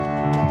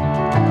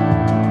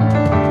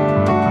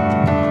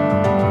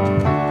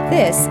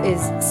This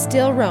is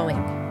Still Rowing,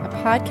 a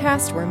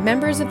podcast where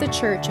members of the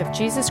Church of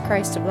Jesus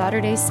Christ of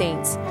Latter-day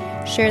Saints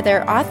share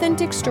their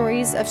authentic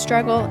stories of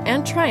struggle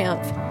and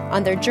triumph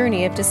on their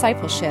journey of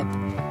discipleship,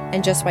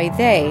 and just why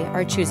they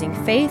are choosing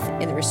faith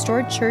in the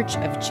restored Church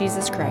of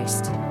Jesus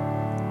Christ.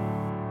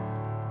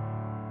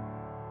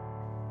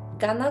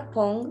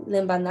 Ganakpong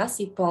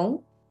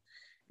Limbanasipong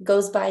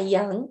goes by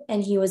Young,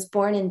 and he was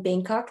born in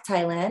Bangkok,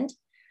 Thailand.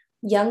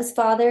 Young's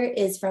father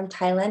is from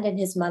Thailand and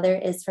his mother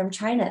is from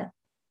China.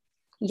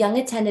 Young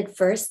attended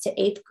 1st to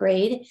 8th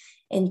grade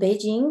in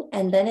Beijing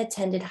and then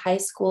attended high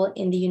school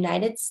in the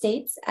United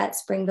States at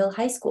Springville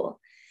High School.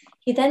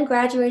 He then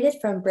graduated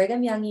from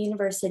Brigham Young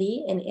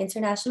University in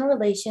International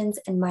Relations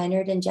and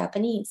minored in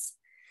Japanese.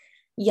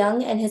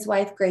 Young and his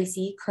wife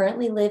Gracie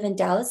currently live in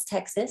Dallas,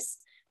 Texas,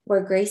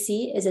 where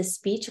Gracie is a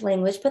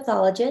speech-language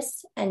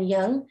pathologist and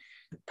Young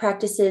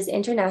practices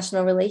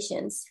international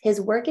relations. His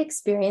work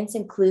experience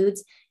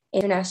includes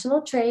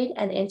international trade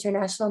and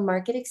international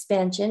market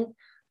expansion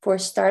for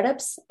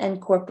startups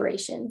and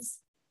corporations.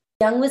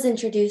 Young was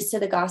introduced to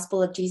the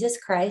gospel of Jesus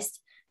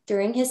Christ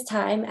during his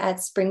time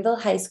at Springville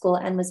High School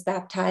and was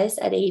baptized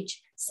at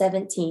age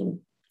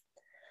 17.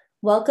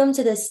 Welcome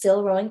to the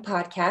Still Rowing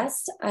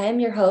podcast. I am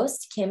your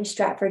host, Kim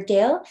Stratford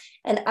Gale,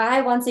 and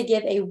I want to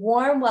give a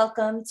warm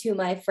welcome to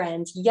my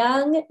friend,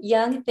 Young.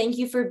 Young, thank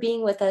you for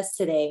being with us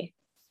today.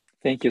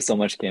 Thank you so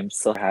much, Kim.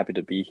 So happy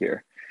to be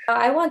here.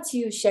 I want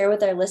to share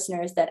with our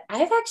listeners that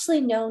I've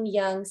actually known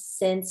Young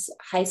since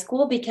high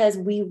school because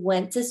we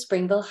went to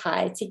Springville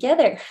High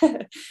together.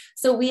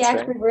 So we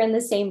That's actually right. were in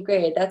the same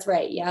grade. That's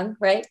right, Young,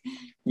 right?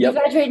 Yep. You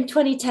graduated in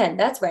 2010.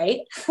 That's right.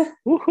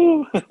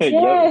 Woohoo!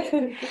 Yeah.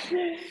 Yep.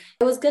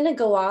 I was going to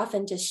go off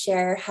and just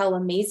share how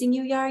amazing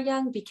you are,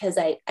 Young, because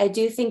I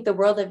do think the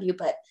world of you.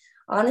 But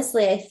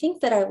honestly, I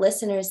think that our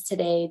listeners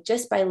today,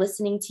 just by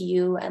listening to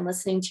you and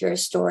listening to your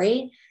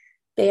story,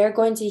 they are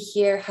going to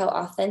hear how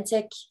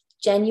authentic,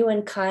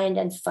 genuine, kind,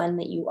 and fun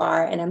that you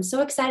are. And I'm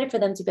so excited for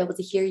them to be able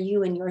to hear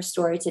you and your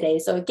story today.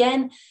 So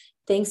again,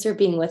 thanks for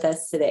being with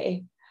us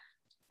today.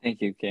 Thank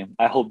you, Kim.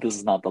 I hope this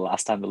is not the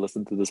last time to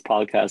listen to this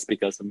podcast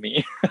because of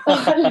me.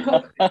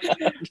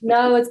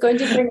 No, it's going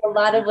to bring a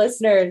lot of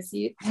listeners.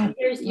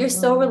 You're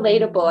so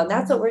relatable, and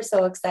that's what we're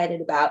so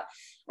excited about.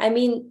 I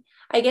mean,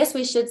 I guess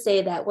we should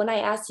say that when I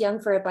asked Young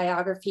for a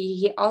biography,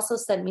 he also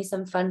sent me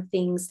some fun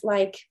things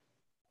like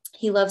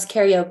he loves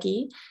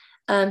karaoke.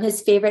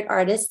 His favorite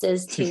artist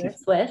is Taylor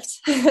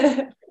Swift.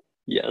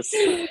 Yes.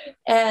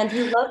 And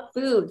he loved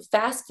food,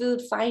 fast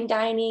food, fine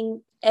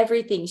dining,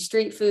 everything,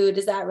 street food.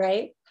 Is that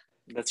right?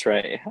 That's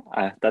right.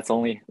 I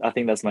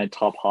think that's my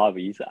top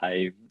hobbies.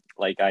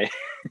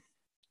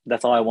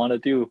 That's all I want to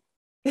do.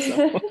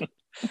 So.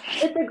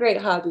 It's a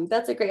great hobby.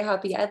 That's a great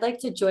hobby. I'd like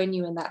to join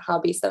you in that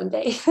hobby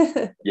someday.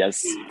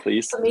 Yes,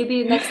 please. So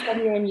maybe next time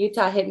you're in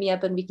Utah, hit me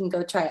up and we can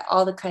go try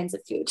all the kinds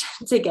of food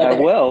together.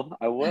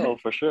 I will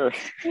for sure.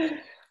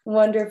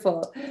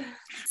 Wonderful.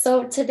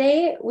 So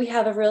today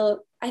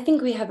I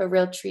think we have a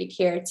real treat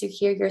here to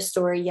hear your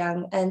story,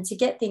 Young, and to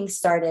get things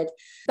started.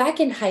 Back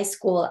in high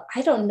school,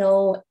 I don't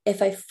know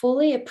if I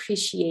fully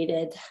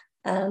appreciated,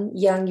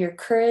 Young, your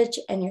courage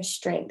and your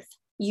strength.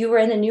 You were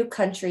in a new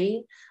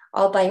country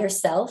all by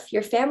yourself.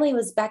 Your family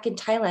was back in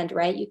Thailand,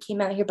 right? You came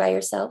out here by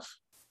yourself?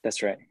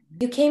 That's right.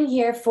 You came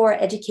here for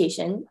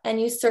education, and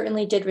you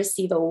certainly did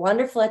receive a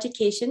wonderful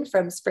education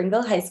from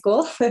Springville High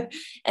School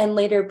and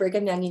later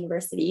Brigham Young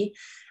University.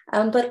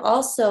 But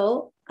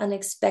also,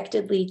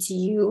 unexpectedly to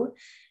you,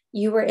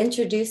 you were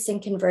introduced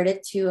and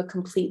converted to a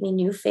completely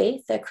new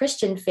faith, a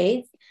Christian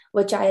faith,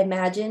 which I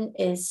imagine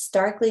is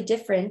starkly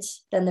different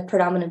than the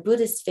predominant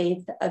Buddhist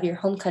faith of your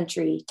home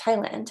country,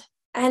 Thailand.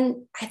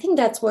 And I think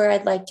that's where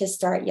I'd like to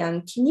start,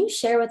 Young. Can you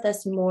share with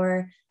us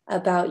more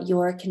about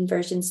your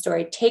conversion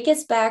story? Take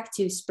us back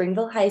to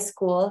Springville High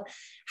School.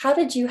 How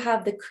did you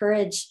have the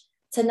courage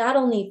to not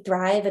only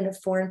thrive in a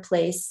foreign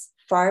place,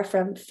 far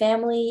from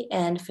family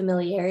and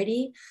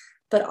familiarity,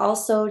 but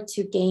also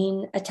to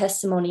gain a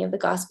testimony of the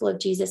gospel of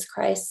Jesus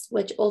Christ,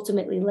 which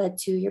ultimately led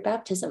to your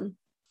baptism?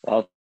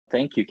 Well,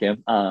 thank you,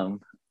 Kim.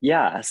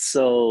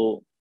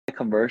 So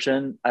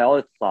conversion, I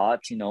always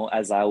thought,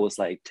 as I was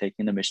like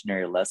taking the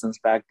missionary lessons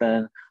back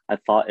then, I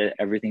thought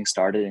everything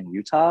started in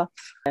Utah.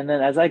 And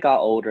then as I got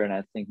older and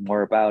I think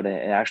more about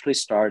it, it actually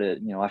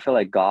started, I feel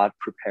like God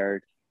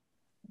prepared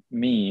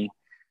me,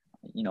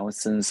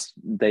 since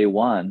day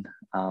one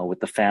with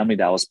the family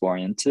that I was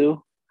born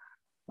into.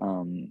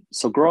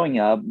 So growing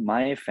up,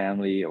 my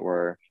family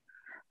were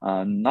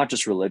not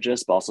just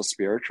religious, but also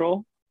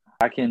spiritual.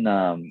 Back in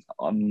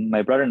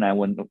my brother and I,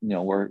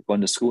 were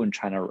going to school in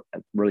China at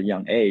a really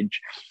young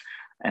age,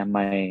 and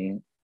my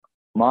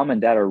mom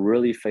and dad are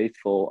really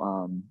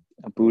faithful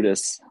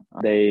Buddhists.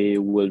 They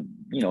would,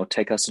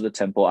 take us to the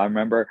temple. I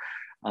remember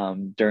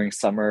during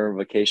summer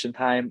vacation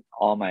time,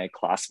 all my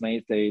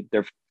classmates,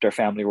 their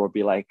family would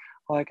be like,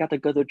 "Oh, I got to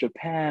go to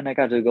Japan. I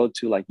got to go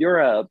to like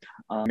Europe."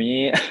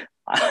 Me,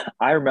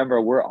 I remember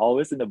we're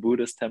always in the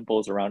Buddhist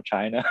temples around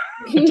China,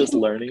 just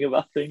learning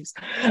about things.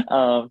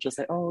 Just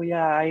like, oh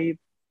yeah, I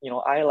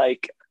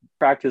like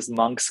practice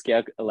monk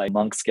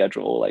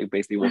schedule, like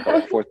basically woke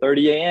up at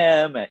 4:30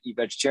 a.m. and eat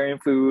vegetarian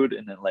food,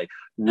 and then like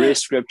read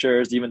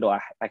scriptures, even though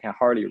I can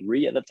hardly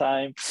read at the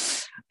time.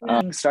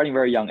 Starting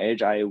very young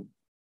age, I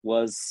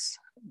was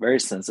very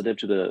sensitive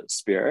to the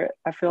spirit,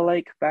 I feel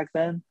like, back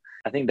then.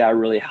 I think that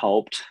really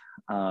helped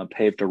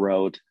pave the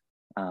road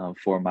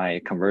for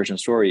my conversion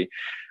story.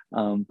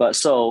 But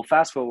so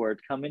fast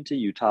forward, coming to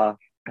Utah,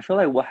 I feel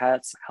like what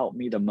has helped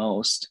me the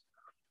most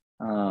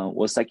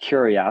was that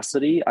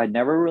curiosity. I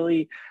never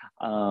really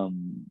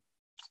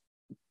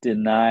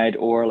denied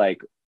or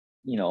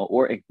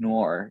or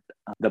ignored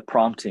the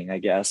prompting, I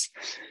guess.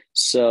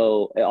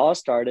 So it all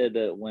started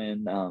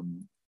when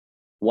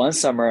one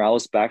summer I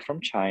was back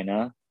from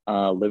China,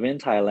 living in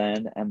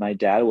Thailand, and my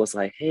dad was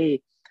like,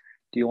 "Hey,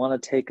 do you want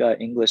to take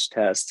an English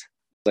test?"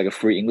 Like a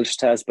free English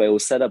test, but it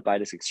was set up by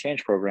this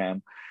exchange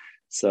program.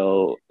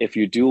 So if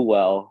you do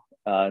well,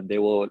 they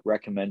will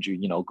recommend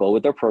you, go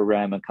with their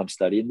program and come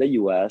study in the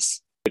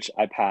US, which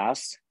I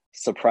passed,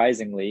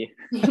 surprisingly.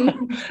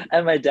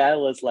 And my dad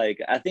was like,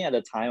 I think at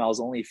the time I was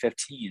only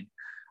 15.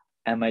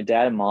 And my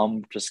dad and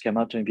mom just came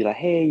up to me and be like,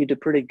 "Hey, you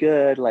did pretty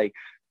good. Like,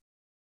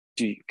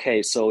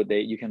 so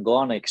you can go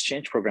on an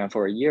exchange program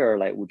for a year.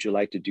 Like, would you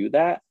like to do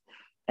that?"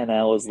 And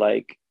I was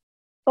like,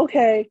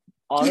 okay.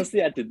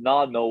 Honestly, I did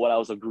not know what I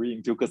was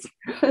agreeing to because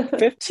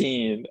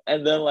 15,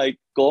 and then like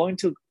going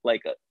to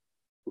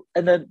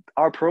and then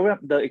our program,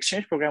 the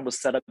exchange program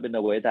was set up in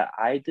a way that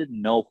I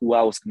didn't know who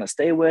I was going to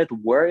stay with,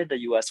 where in the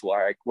US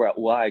where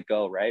I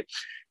go, right?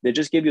 They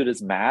just give you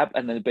this map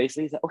and then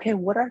basically say, okay,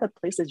 what are the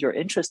places you're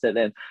interested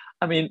in?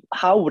 I mean,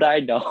 how would I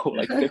know?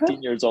 Like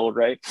 15 years old,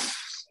 right?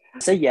 I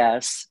say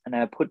yes, and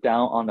I put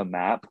down on the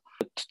map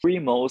the three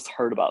most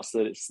heard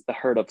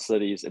of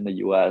cities in the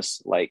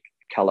US, like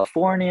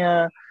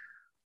California,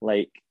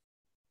 like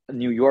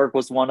New York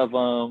was one of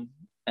them,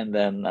 and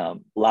then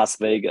Las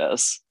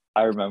Vegas.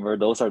 I remember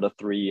those are the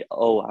three.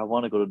 Oh, I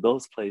want to go to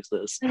those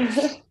places.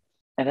 And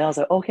then I was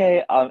like,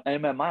 okay. And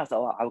in my mind, I was like,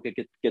 oh, I would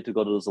get to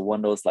go to one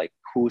of those like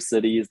cool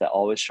cities that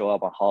always show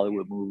up on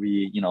Hollywood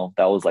movie.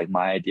 That was like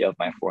my idea of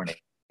my foreign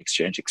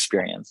exchange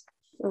experience.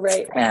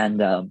 Right.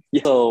 And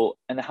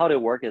and how they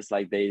work is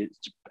like they,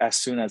 as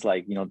soon as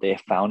like, they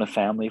found a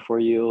family for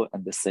you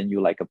and they send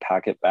you like a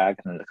packet back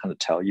and then they kind of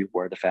tell you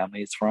where the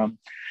family is from.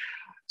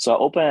 So I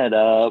opened it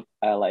up.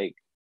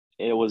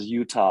 It was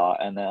Utah,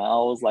 and then I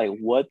was like,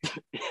 "What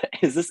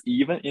is this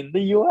even in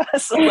the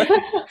U.S.?" I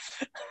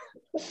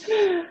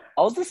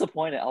was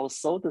disappointed. I was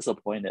so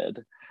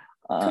disappointed.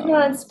 Come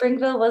on,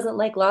 Springville wasn't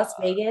like Las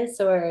Vegas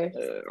or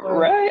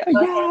right?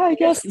 Yeah, I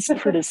guess it's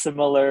pretty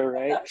similar,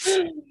 right?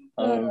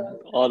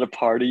 All the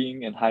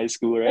partying in high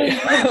school, right?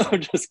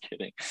 I'm just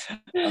kidding.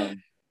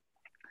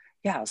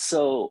 Yeah,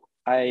 so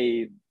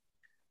I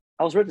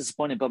was really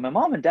disappointed, but my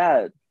mom and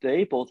dad,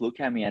 they both look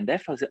at me and they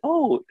felt like,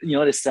 oh,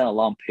 they sent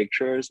along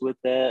pictures with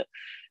it.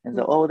 And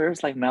so, oh,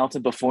 there's like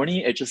mountain. But for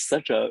me, it's just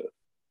such a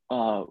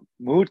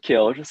mood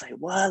kill. Just like,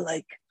 what?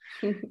 Like,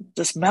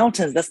 just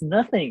mountains, that's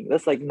nothing.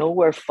 That's like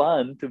nowhere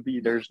fun to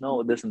be. There's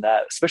no this and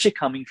that, especially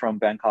coming from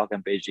Bangkok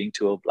and Beijing,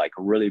 two of like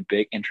really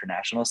big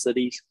international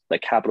cities,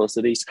 like capital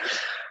cities.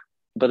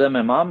 But then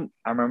my mom,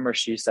 I remember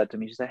she said to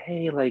me, she said,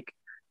 "Hey, like,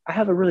 I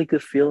have a really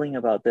good feeling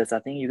about this. I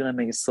think you're going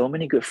to make so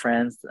many good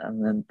friends.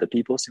 And then the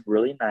people seem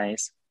really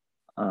nice."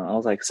 I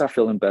was like, start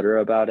feeling better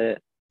about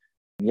it.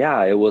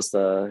 Yeah, it was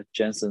the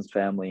Jensen's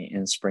family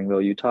in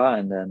Springville, Utah.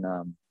 And then,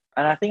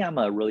 and I think I'm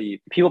a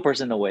really people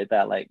person in a way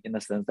that, like, in the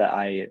sense that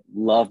I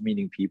love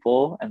meeting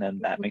people. And then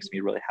that makes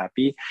me really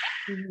happy.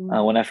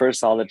 When I first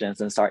saw the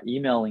Jensen, start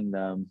emailing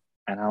them.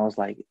 And I was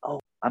like, oh,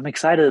 I'm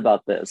excited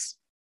about this.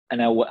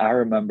 And I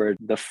remember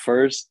the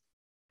first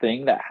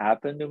thing that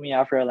happened to me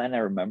after I landed.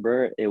 I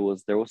remember there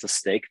was a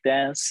steak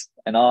dance,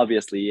 and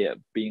obviously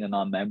being a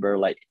non-member,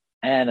 like,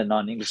 and a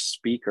non-English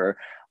speaker,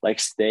 like,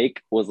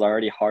 steak was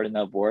already hard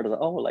enough word. Like,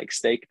 oh, like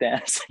steak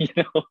dance,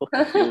 it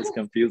was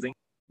confusing.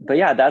 But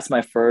yeah, that's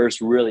my first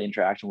really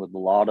interaction with a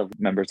lot of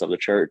members of the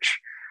church.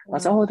 I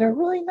was like, oh, they're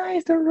really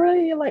nice. They're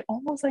really like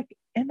almost like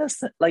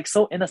innocent, like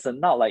so innocent,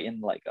 not like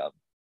in like a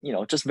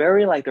just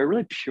very like they're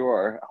really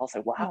pure. I was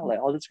like, wow, like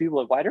all these people,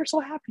 like, why they're so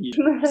happy.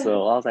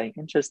 So I was like,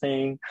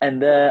 interesting. And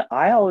then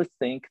I always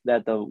think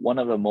that one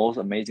of the most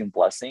amazing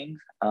blessings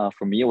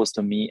for me was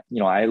to meet,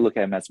 I look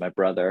at him as my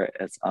brother.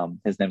 As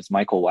his name is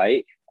Michael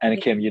White, and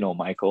Kim,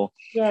 Michael.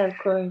 Yeah, of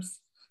course.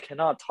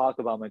 Cannot talk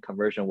about my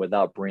conversion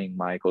without bringing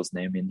Michael's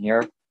name in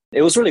here.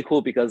 It was really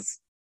cool because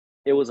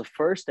it was the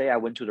first day I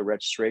went to the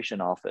registration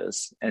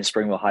office in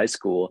Springville High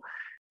School.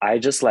 I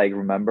just like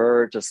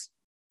remember just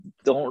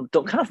don't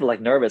kind of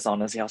like nervous,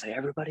 honestly. I was like,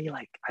 everybody,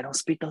 like, I don't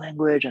speak the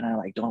language and I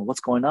like don't know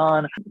what's going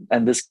on.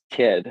 And this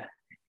kid,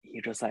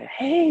 he just like,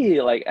 hey,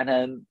 like, and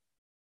then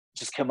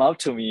just come up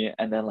to me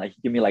and then like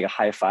give me like a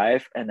high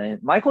five. And then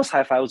Michael's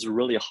high five was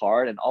really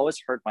hard and always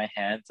hurt my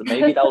hands. So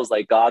maybe that was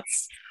like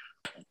God's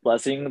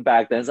blessing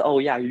back then is, oh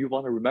yeah, you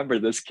want to remember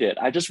this kid.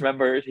 I just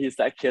remember he's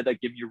that kid that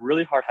gave me a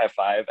really hard high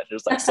five and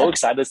just like so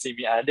excited to see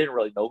me. I didn't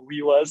really know who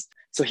he was.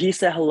 So he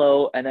said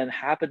hello and then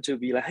happened to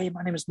be like, hey,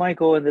 my name is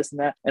Michael and this and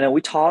that. And then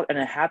we talked, and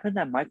it happened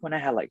that Michael and I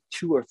had like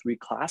 2 or 3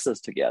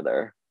 classes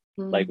together,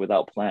 like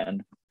without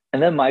plan.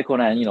 And then Michael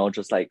and I,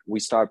 just like we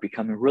start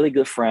becoming really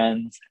good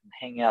friends and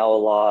hang out a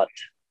lot.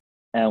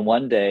 And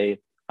one day,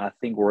 I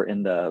think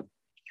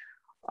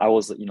I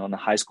was, in the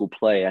high school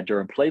play, and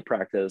during play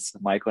practice,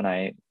 Michael and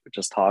I were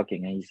just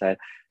talking, and he said,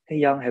 hey,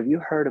 Young, have you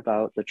heard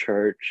about the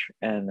church?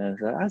 And then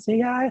I said,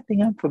 yeah, I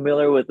think I'm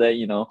familiar with it,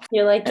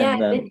 You're like, yeah,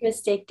 I did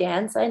mistake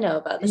dance. I know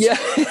about this. Yeah.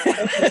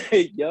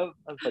 Yep.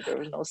 But there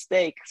was no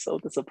steak. So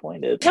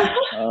disappointed.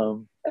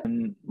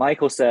 And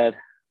Michael said,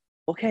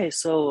 okay,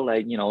 so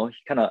he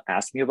kind of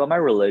asked me about my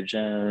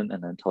religion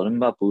and then told him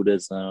about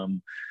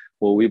Buddhism,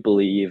 what we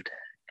believed.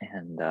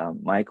 And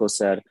Michael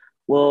said,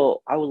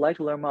 well, I would like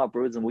to learn more about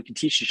Buddhism. We can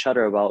teach each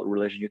other about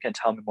religion. You can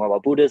tell me more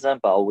about Buddhism,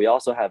 but we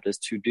also have these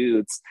 2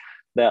 dudes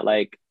that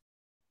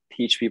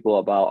teach people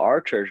about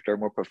our church. They're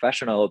more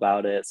professional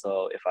about it.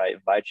 So if I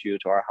invite you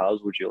to our house,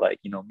 would you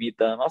meet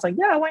them? I was like,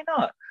 yeah, why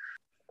not?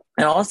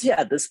 And honestly,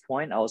 at this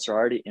point, I was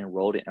already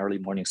enrolled in early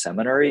morning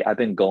seminary. I've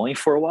been going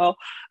for a while.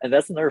 And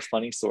that's another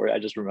funny story I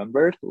just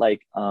remembered.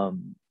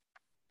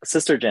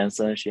 Sister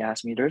Jensen, she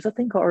asked me, there's a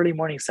thing called early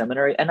morning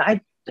seminary. And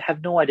I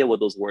have no idea what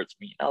those words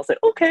mean. I was like,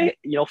 okay,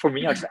 for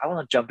me, I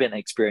want to jump in and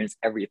experience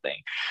everything.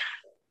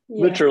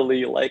 Yeah.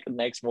 Literally,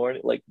 next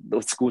morning,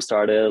 the school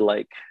started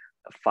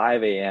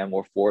 5 a.m.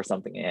 or 4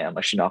 something a.m.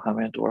 She knocked on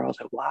my door. I was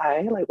like,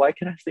 why? Why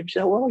can't I sleep? She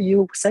said, well,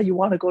 you said you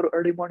want to go to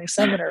early morning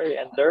seminary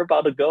and they're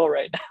about to go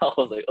right now.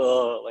 I was like,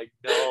 oh,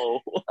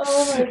 no.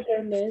 Oh my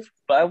goodness.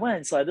 But I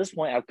went. So at this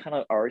point, I kind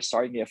of already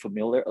starting to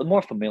get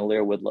more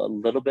familiar with a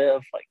little bit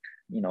of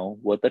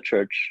what the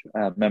church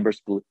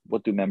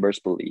what do members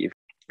believe.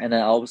 And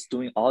then I was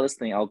doing all this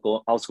thing. I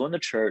was going to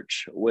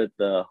church with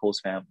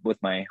with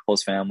my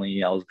host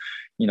family. I was,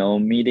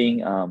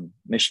 meeting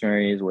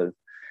missionaries with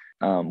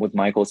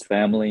Michael's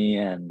family.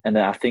 And then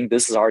I think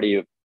this is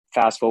already,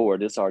 fast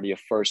forward, this is already a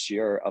first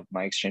year of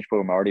my exchange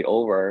program already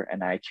over.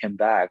 And I came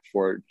back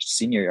for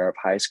senior year of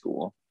high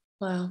school.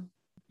 Wow.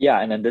 Yeah.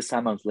 And then this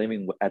time I was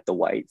living at the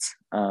Whites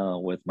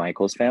with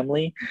Michael's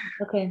family.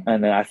 Okay.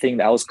 And then I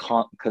think I was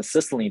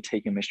consistently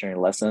taking missionary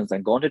lessons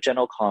and going to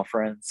general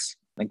conference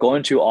and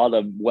going to all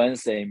the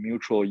Wednesday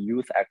mutual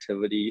youth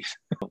activities.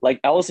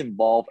 I was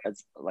involved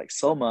as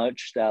so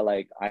much that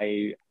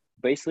I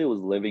basically was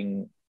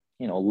living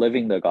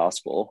the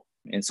gospel.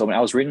 And so when I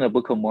was reading the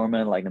Book of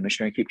Mormon, the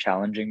missionary keep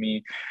challenging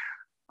me.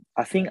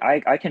 I think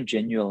I can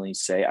genuinely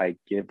say I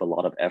give a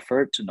lot of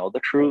effort to know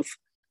the truth,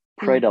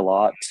 prayed a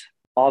lot.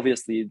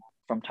 Obviously,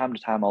 from time to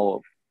time,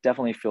 I'll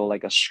definitely feel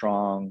a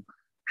strong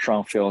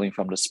feeling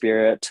from the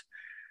Spirit.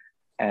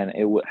 And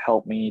it would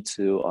help me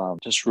to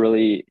just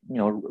really,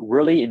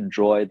 really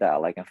enjoy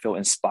that, and feel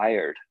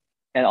inspired.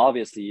 And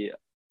obviously,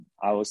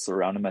 I was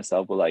surrounding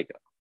myself with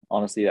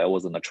honestly, that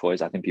wasn't a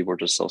choice. I think people were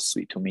just so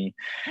sweet to me.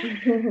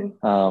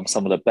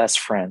 Some of the best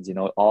friends,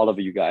 all of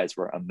you guys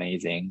were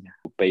amazing.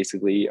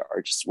 Basically,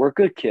 we're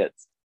good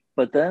kids.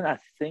 But then I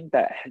think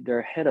that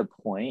there hit a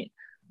point,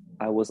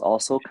 I was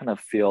also kind of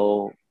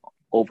feel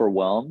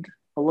overwhelmed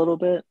a little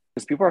bit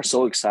because people are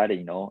so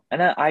excited,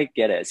 and I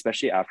get it,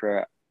 especially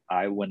after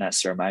I went at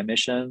Sermai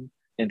mission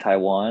in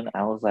Taiwan.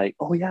 I was like,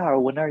 oh yeah,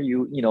 when are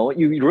you,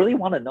 you really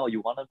want to know,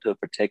 you want them to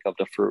partake of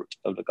the fruit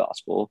of the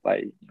gospel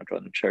by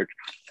joining the church.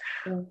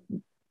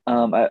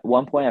 At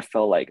one point I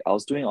felt like I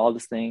was doing all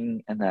this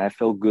thing and then I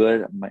felt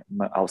good.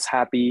 I was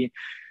happy.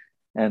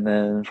 And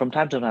then from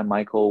time to time,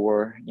 Michael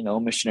or,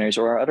 missionaries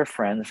or our other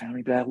friends,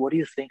 family, be like, what do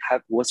you think?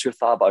 What's your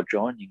thought about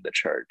joining the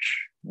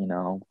church? And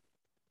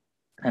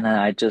then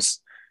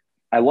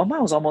at one point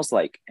I was almost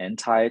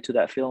anti to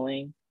that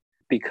feeling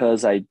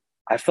because I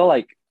felt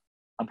like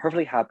I'm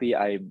perfectly happy.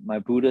 My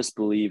Buddhist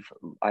belief,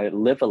 I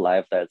live a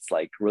life that's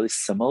really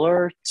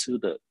similar to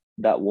to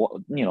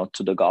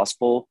the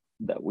gospel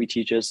that we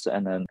teach us.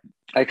 And then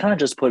I kind of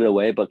just put it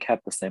away, but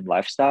kept the same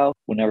lifestyle.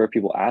 Whenever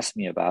people ask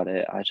me about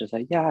it, I just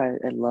yeah,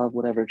 I love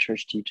whatever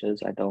church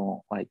teaches. I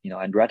don't I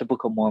read the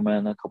Book of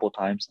Mormon a couple of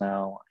times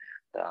now.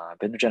 And, I've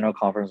been to general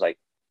conference, I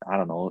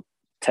don't know,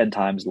 10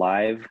 times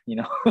live,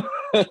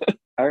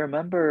 I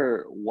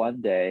remember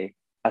one day,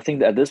 I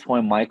think that at this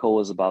point, Michael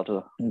was about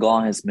to go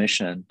on his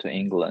mission to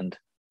England.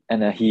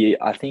 And then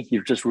I think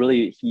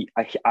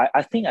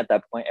at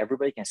that point,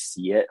 everybody can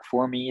see it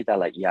for me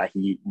that yeah,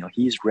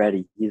 he's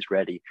ready.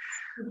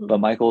 Mm-hmm. But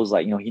Michael was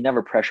he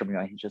never pressured me.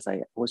 He's just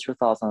what's your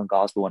thoughts on the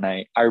gospel? And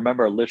I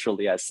remember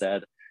literally I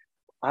said,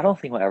 I don't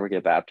think I'll ever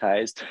get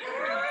baptized.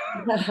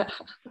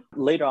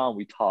 Later on,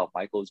 we talked.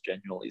 Michael's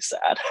genuinely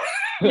sad.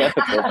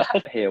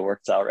 Hey, it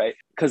works out, right?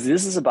 Because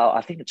this is about,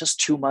 I think,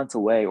 just 2 months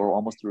away or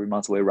almost 3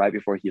 months away, right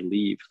before he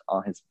leaves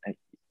on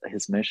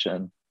his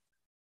mission.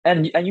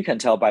 And you can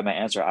tell by my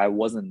answer, I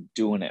wasn't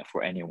doing it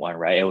for anyone,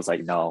 right? It was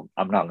no,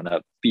 I'm not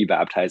gonna be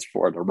baptized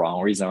for the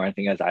wrong reason or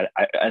anything.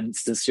 And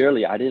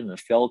sincerely, I didn't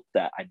feel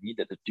that I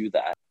needed to do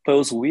that. But it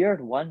was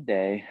weird. One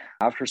day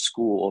after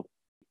school,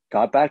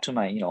 got back to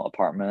my,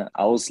 apartment.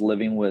 I was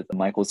living with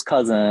Michael's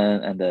cousin,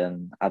 and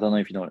then I don't know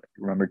if you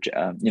remember,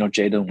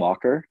 Jaden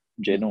Walker,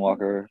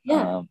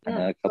 Yeah, and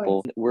yeah, a of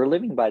couple. course. We're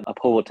living by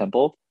Apovo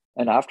Temple,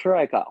 and after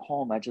I got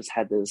home, I just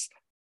had this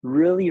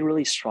really,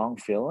 really strong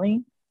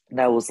feeling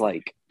that was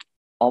like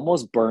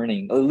almost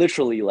burning,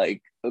 literally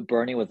like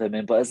burning within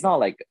me. But it's not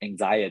like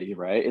anxiety,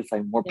 right? It's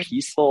like more Yeah.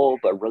 peaceful,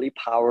 but really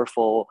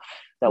powerful.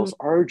 That Mm. was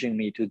urging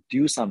me to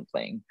do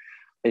something.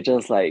 It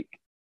just like,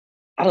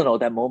 I don't know,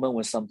 that moment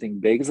when something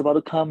big is about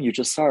to come, you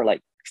just start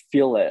like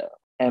feel it.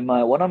 And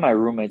my one of my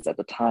roommates at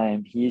the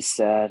time, he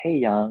said, "Hey,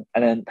 Young,"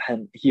 and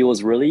he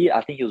was really,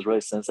 I think he was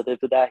really sensitive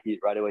to that. He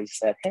right away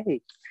said,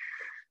 "Hey,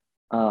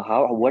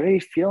 what are you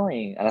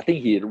feeling?" And I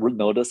think he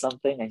noticed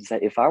something, and he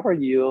said, "If I were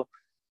you,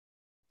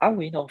 I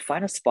would,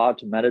 find a spot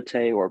to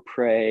meditate or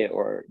pray,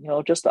 or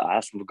just to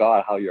ask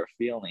God how you're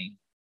feeling."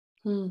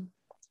 Mm.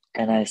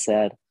 And I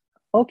said,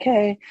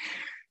 "Okay." Yeah.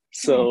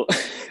 So,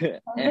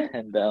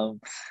 and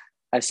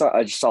I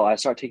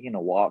start taking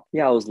a walk.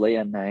 Yeah, I was late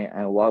at night.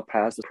 I walked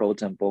past the Pro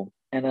Temple,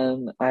 and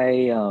then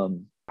I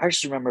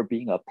just remember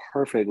being a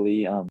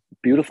perfectly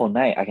beautiful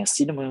night. I can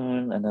see the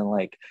moon, and then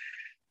like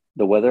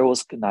the weather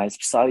was nice,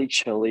 slightly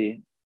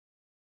chilly.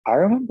 I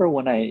remember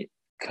when I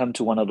come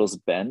to one of those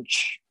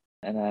bench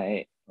and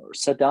I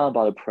sat down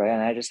about to pray,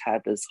 and I just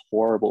had this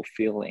horrible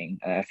feeling,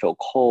 and I felt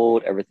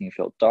cold. Everything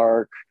felt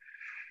dark,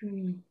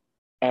 Mm.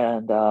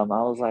 and I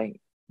was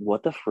like,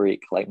 "What the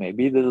freak? Like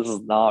maybe this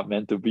is not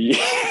meant to be."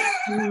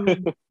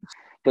 Mm.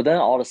 But then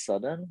all of a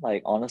sudden,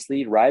 like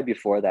honestly, right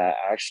before that,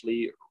 I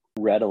actually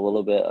read a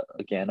little bit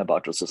again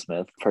about Joseph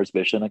Smith, First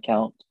Vision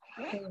account.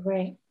 Oh,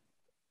 right.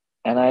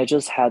 And I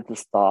just had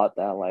this thought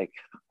that like,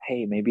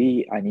 hey,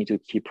 maybe I need to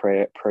keep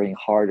praying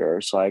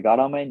harder. So I got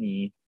on my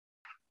knee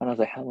and I was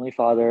like, Heavenly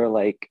Father,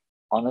 like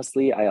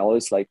honestly, I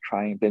always like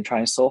been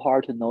trying so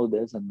hard to know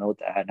this and know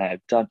that. And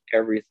I've done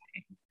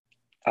everything.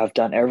 I've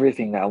done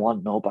everything that I want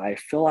to know, but I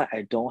feel like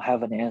I don't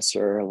have an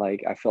answer.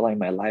 Like I feel like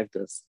my life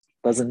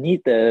doesn't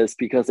need this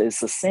because it's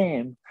the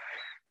same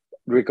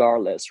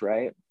regardless,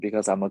 right?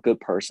 Because I'm a good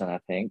person, I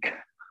think.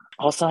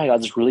 Also, I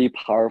got this really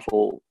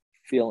powerful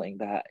feeling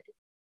that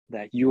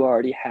you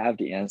already have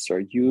the answer.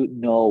 You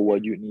know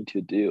what you need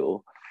to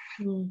do.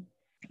 Mm.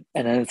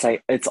 And then it's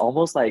like it's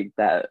almost like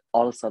that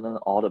all of a sudden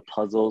all the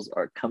puzzles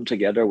are come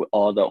together with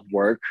all the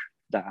work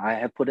that I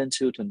have put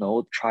into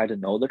to try to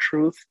know the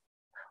truth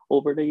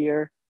over the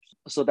year.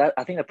 So that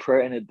I think the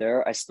prayer ended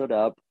there. I stood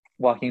up,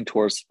 walking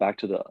towards back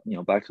to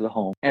the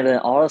home, and then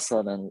all of a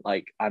sudden,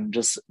 like I'm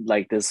just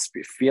like this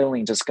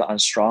feeling just gotten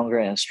stronger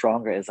and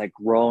stronger. It's like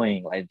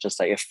growing, like just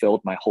like it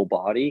filled my whole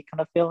body,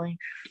 kind of feeling.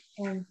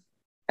 Mm.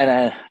 And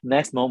then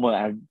next moment,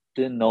 I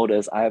didn't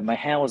notice. My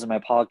hand was in my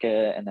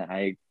pocket, and then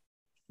I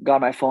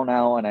got my phone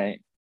out and I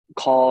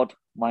called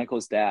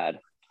Michael's dad,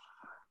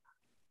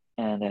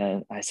 and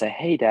then I said,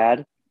 "Hey,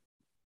 Dad."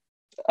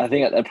 I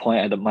think at that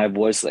point, my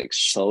voice like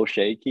so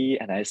shaky,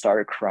 and I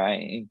started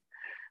crying.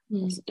 I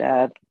Mm. said,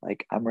 "Dad,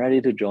 like I'm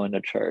ready to join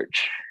the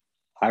church."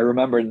 I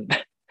remember,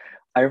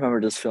 I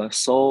remember just feeling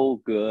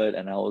so good,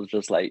 and I was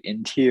just like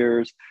in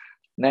tears.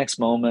 Next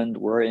moment,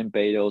 we're in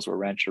Betos or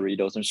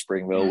Rancheritos in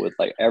Springville with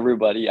like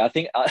everybody. I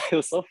think it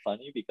was so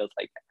funny because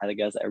like I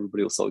guess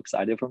everybody was so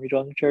excited for me to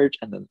join the church,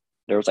 and then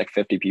there was like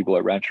 50 people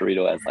at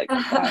Rancherito at like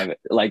five,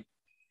 like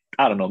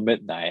I don't know,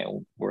 midnight.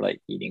 We're like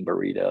eating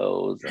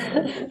burritos and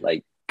then just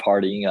like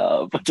partying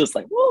up, just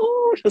like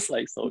whoa, just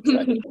like so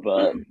excited.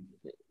 But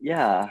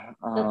yeah,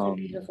 That's a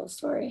beautiful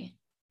story.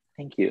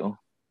 thank you.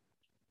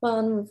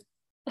 Well,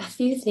 a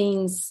few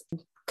things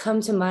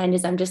come to mind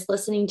as I'm just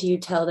listening to you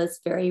tell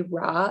this very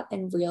raw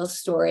and real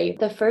story.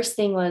 The first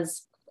thing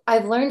was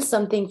I've learned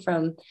something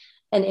from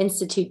an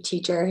institute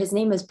teacher. His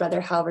name is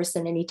Brother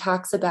Halverson, and he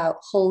talks about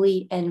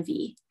holy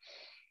envy.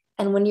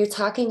 And when you're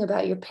talking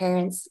about your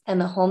parents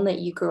and the home that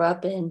you grew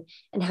up in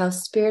and how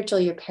spiritual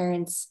your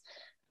parents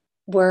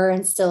were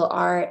and still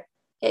are,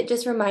 it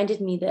just reminded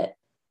me that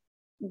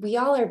we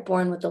all are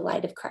born with the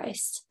light of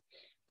Christ.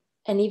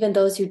 And even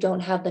those who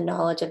don't have the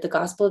knowledge of the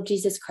gospel of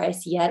Jesus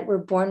Christ yet were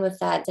born with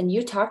that. And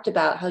you talked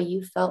about how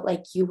you felt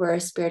like you were a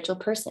spiritual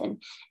person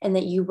and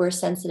that you were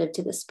sensitive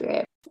to the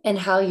Spirit, and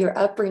how your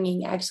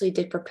upbringing actually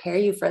did prepare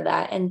you for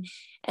that.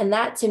 And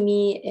that to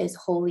me is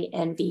holy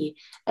envy,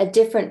 a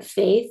different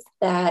faith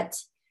that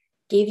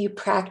gave you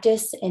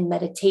practice in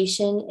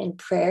meditation and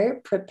prayer,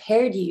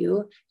 prepared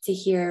you to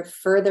hear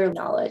further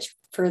knowledge,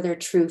 further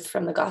truth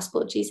from the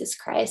gospel of Jesus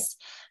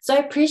Christ. So I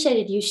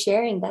appreciated you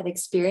sharing that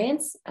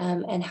experience,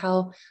 and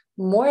how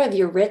more of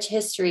your rich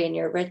history and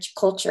your rich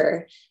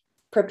culture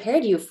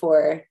prepared you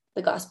for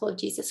the gospel of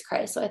Jesus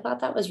Christ. So I thought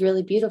that was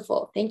really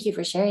beautiful. Thank you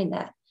for sharing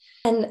that.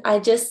 And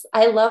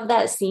I love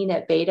that scene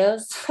at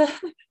Betos.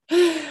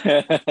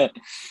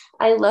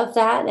 I love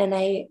that.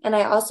 And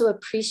I also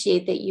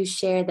appreciate that you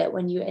shared that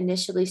when you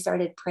initially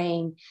started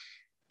praying,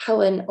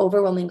 how an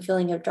overwhelming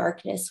feeling of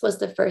darkness was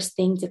the first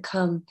thing to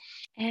come.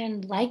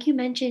 And like you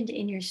mentioned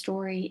in your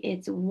story,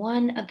 it's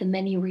one of the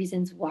many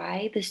reasons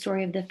why the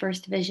story of the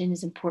first vision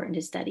is important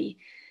to study.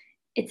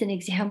 It's an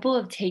example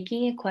of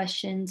taking a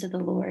question to the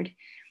Lord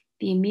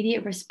The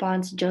immediate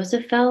response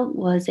Joseph felt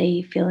was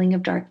a feeling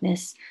of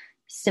darkness,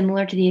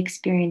 similar to the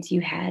experience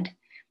you had.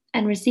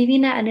 And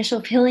receiving that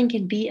initial feeling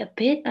can be a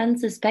bit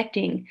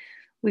unsuspecting.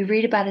 We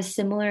read about a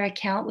similar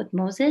account with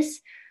Moses,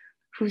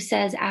 who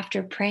says,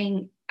 after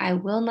praying, I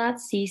will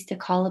not cease to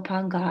call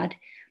upon God,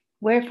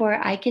 wherefore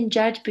I can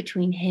judge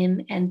between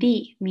him and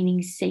thee,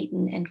 meaning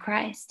Satan and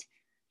Christ.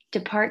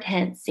 Depart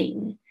hence,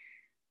 Satan.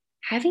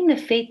 Having the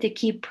faith to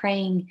keep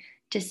praying,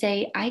 to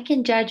say, I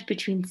can judge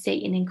between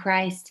Satan and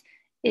Christ,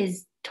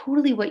 is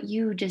totally what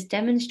you just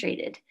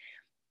demonstrated.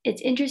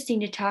 It's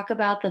interesting to talk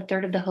about the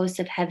third of the hosts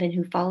of heaven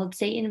who followed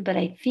Satan, but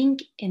I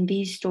think in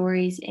these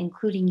stories,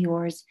 including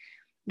yours,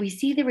 we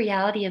see the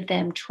reality of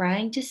them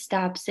trying to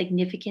stop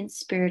significant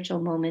spiritual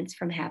moments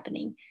from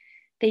happening.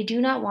 They do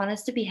not want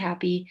us to be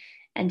happy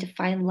and to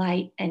find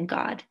light and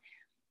God.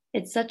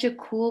 It's such a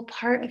cool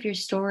part of your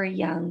story,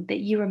 Young, that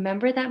you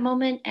remember that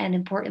moment, and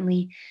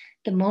importantly,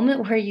 the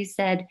moment where you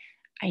said,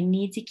 I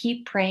need to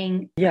keep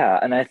praying. Yeah,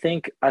 and I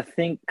think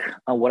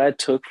what I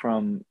took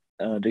from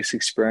this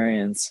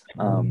experience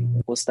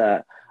was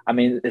that, I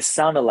mean, it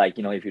sounded like,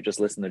 if you just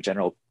listen to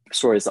general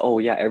stories, oh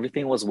yeah,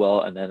 everything was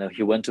well, and then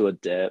he went down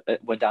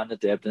the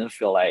dip, didn't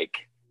feel like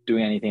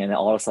doing anything, and then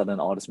all of a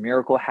sudden all this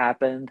miracle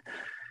happened,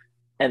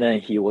 and then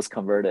he was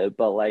converted.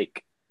 But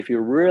like, if you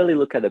really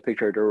look at the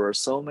picture, there were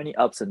so many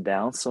ups and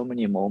downs, so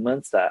many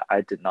moments that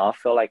I did not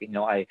feel like,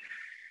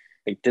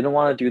 I didn't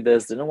want to do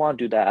this, didn't want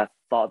to do that. I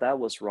thought that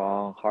was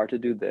wrong, hard to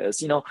do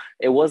this.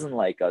 It wasn't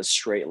like a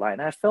straight line.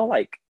 I felt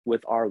like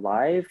with our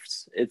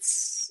lives,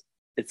 it's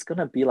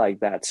gonna be like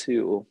that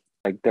too.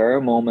 Like, there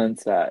are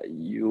moments that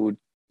you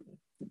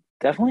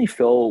definitely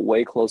feel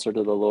way closer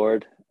to the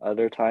Lord.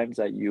 Other times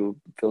that you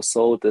feel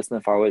so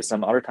distant, far away.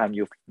 Some other time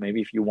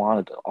maybe if you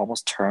wanted to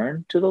almost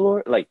turn to the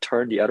Lord, like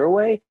turn the other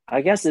way.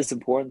 I guess it's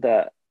important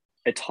that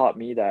it taught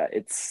me that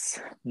it's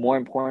more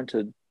important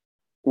to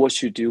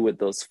what you do with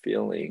those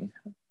feelings.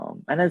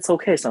 And it's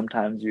okay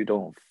sometimes you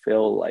don't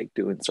feel like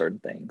doing certain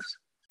things.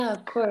 Yeah,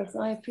 of course.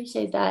 I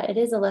appreciate that. It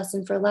is a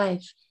lesson for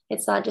life.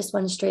 It's not just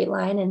one straight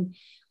line. And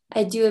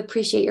I do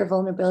appreciate your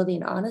vulnerability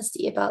and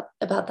honesty about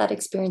that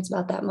experience,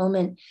 about that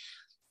moment.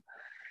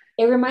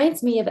 It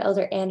reminds me of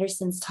Elder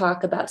Anderson's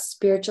talk about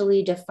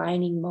spiritually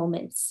defining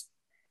moments.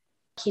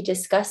 He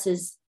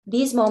discusses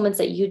these moments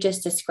that you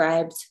just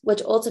described,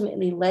 which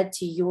ultimately led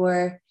to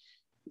your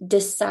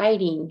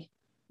deciding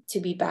to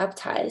be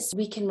baptized.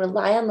 We can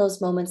rely on those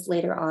moments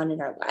later on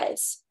in our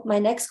lives. My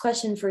next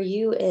question for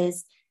you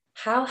is,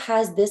 how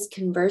has this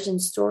conversion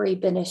story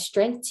been a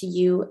strength to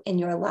you in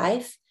your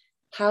life?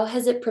 How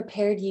has it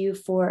prepared you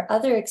for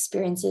other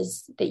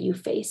experiences that you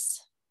face?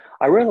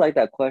 I really like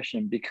that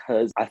question,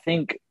 because I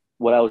think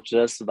what I was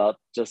just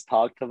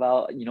talked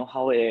about,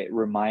 how it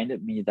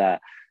reminded me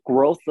that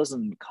growth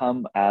doesn't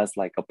come as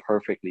like a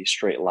perfectly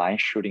straight line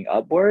shooting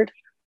upward,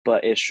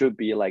 but it should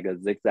be like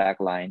a zigzag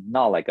line,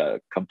 not like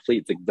a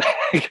complete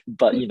zigzag,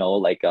 but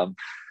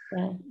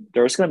Yeah.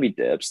 there's gonna be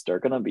dips,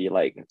 there's gonna be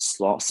like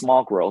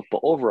small growth, but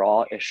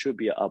overall it should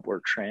be an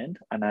upward trend.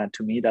 And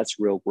to me, that's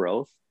real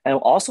growth. And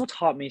it also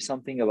taught me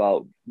something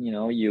about,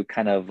 you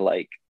kind of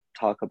like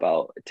talk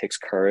about it takes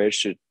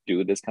courage to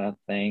do this kind of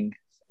thing,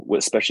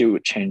 especially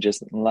with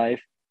changes in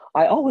life.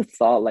 I always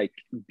thought like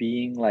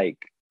being like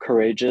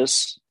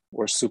courageous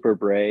or super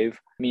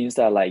brave means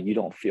that like you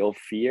don't feel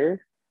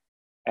fear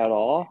at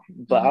all,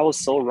 but I was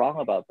so wrong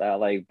about that,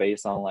 like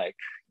based on like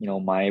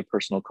my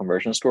personal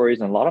conversion stories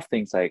and a lot of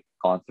things I've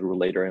gone through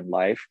later in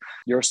life.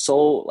 You're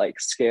so like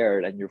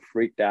scared and you're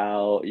freaked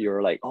out,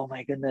 you're like, oh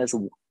my goodness,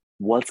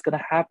 what's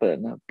gonna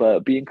happen?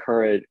 But being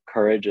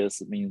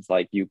courageous means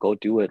like you go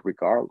do it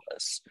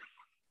regardless.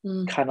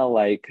 Kind of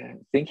like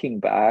thinking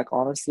back,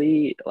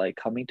 honestly, like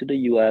coming to the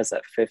US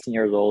at 15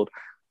 years old,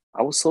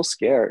 I was so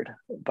scared,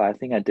 but I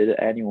think I did it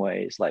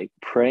anyways. Like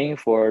praying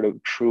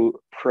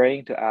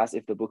to ask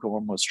if the Book of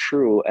Mormon was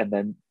true, and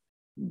then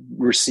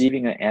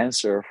receiving an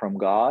answer from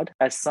God.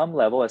 At some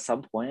level, at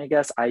some point, I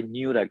guess I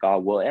knew that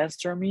God will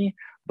answer me,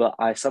 but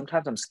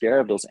sometimes I'm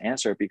scared of those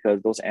answers,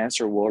 because those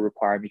answers will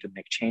require me to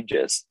make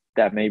changes.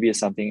 That maybe is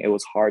something it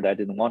was hard that I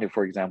didn't want to.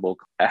 For example,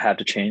 I had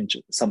to change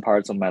some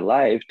parts of my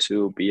life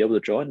to be able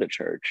to join the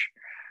church.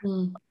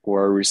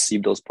 Or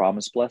receive those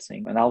promised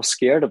blessings. And I was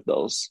scared of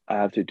those. I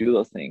have to do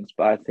those things.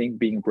 But I think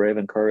being brave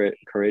and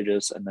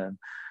courageous, and then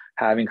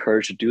having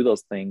courage to do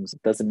those things,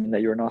 doesn't mean that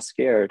you're not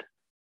scared.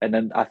 And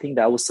then I think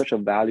that was such a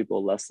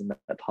valuable lesson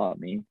that taught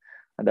me.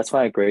 And that's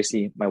why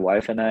Gracie, my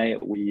wife, and I,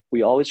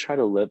 we always try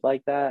to live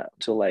like that,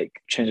 to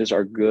like changes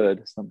are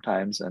good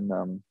sometimes.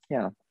 And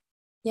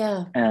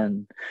Yeah.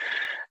 And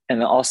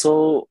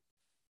also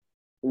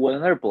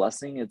another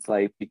blessing, it's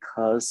like,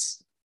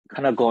 because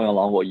kind of going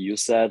along what you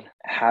said,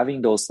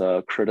 having those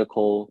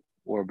critical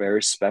or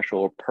very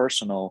special or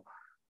personal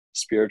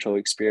spiritual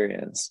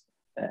experience,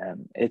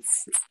 and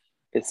it's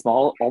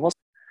almost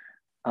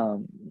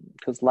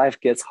because life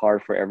gets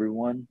hard for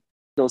everyone.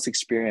 Those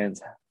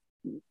experiences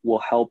will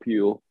help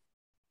you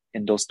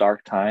in those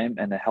dark times,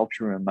 and it helps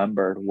you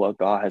remember what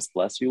God has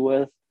blessed you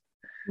with.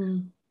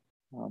 And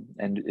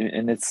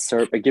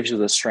it gives you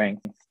the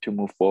strength to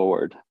move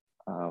forward.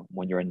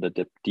 when you're in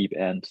the deep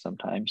end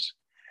sometimes.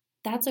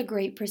 That's a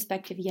great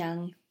perspective,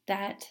 Young,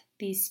 that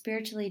these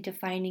spiritually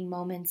defining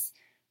moments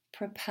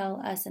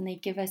propel us and they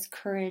give us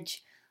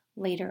courage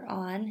later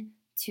on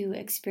to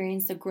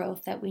experience the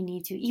growth that we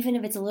need to, even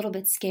if it's a little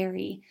bit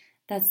scary.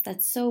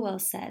 That's so well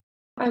said.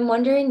 I'm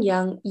wondering,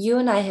 Young, you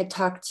and I had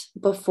talked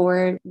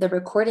before the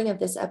recording of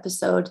this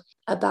episode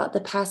about the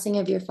passing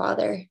of your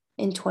father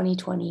in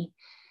 2020.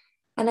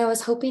 And I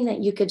was hoping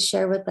that you could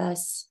share with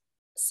us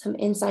some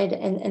insight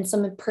and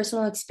some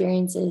personal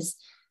experiences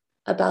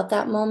about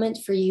that moment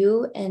for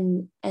you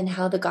and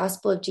how the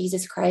gospel of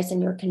Jesus Christ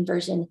and your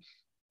conversion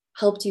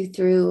helped you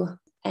through.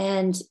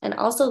 And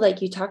also,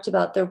 like you talked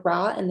about, the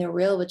raw and the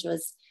real, which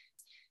was,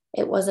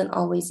 it wasn't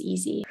always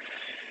easy.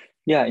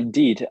 Yeah,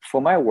 indeed. For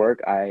my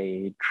work,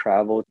 I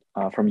traveled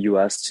from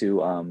US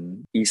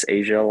to East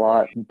Asia a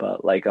lot,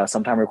 but like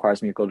sometimes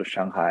requires me to go to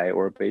Shanghai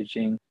or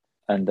Beijing.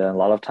 And then a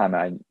lot of time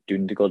I do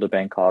need to go to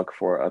Bangkok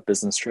for a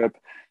business trip.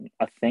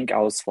 I think I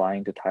was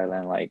flying to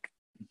Thailand like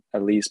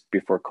at least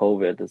before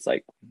COVID, it's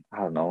like, I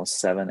don't know,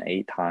 7,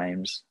 8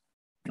 times,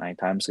 9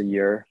 times a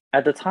year.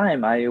 At the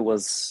time, I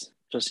was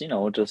just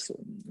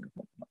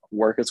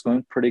work is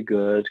going pretty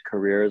good.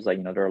 Careers,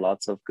 like, there are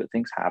lots of good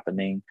things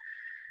happening.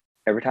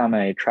 Every time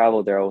I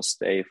travel there, I'll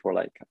stay for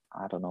like,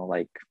 I don't know,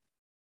 like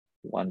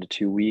 1 to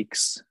 2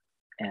 weeks.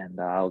 And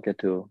I'll get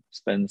to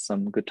spend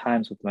some good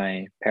times with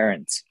my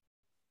parents.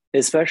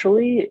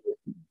 Especially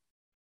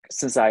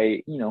since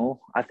I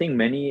think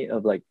many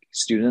of like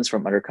students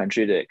from other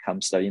country that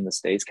come study in the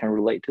States can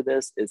relate to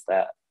this, is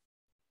that,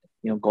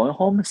 going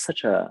home is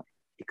such a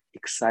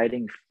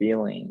exciting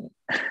feeling.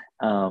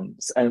 And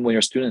when you're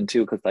a student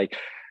too, because like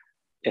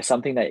it's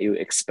something that you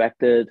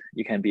expected,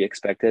 you can be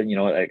expected,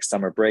 like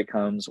summer break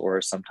comes,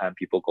 or sometimes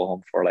people go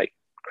home for like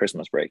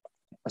Christmas break.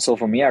 So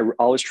for me, I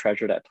always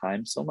treasure that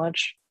time so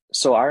much.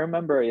 So I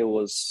remember it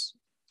was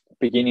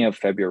beginning of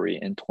February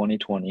in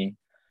 2020.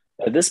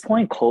 At this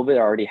point, COVID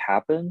already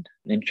happened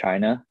in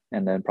China,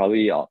 and then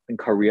probably in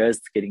Korea is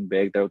getting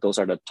big. Those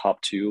are the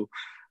top 2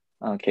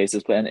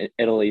 cases. But in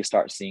Italy,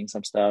 start seeing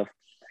some stuff.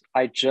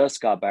 I just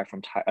got back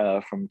from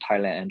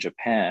Thailand and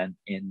Japan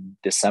in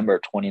December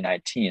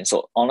 2019.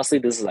 So honestly,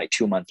 this is like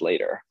 2 months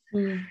later.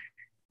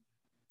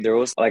 There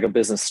was like a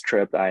business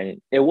trip. I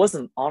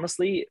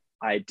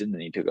didn't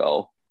need to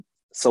go.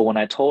 So when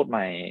I told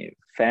my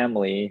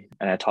family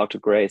and I talked to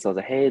Grace, I was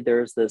like, hey,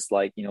 there's this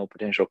like,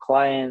 potential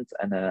clients,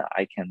 and then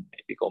I can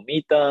maybe go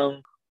meet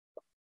them.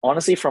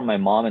 Honestly, from my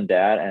mom and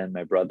dad and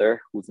my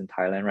brother who's in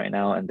Thailand right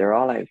now, and they're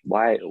all like,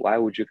 why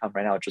would you come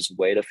right now? Just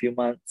wait a few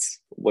months,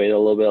 wait a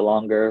little bit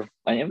longer.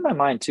 And in my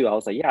mind too, I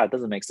was like, yeah, it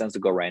doesn't make sense to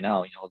go right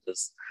now.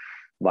 This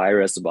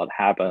virus about to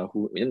happen.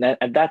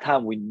 At that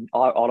time, we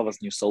all of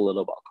us knew so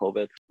little about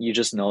COVID. You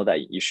just know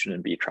that you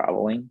shouldn't be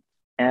traveling.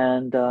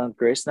 And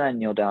Grace and I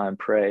kneeled down and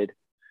prayed.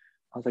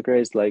 I was like,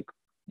 Grace, like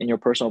in your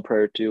personal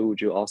prayer too,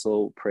 would you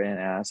also pray and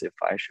ask if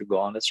I should go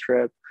on this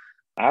trip?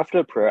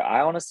 After prayer,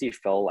 I honestly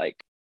felt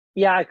like,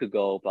 yeah, I could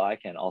go, but I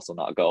can also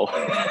not go.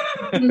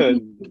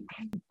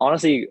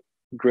 Honestly,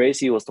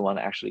 Gracie was the one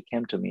that actually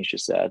came to me. She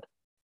said,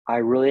 I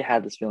really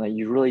had this feeling like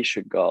you really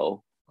should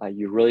go. Like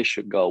you really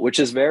should go, which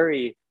is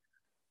very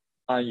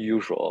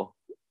unusual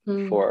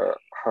for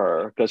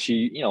her, because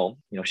she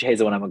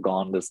hates it when I'm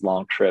gone this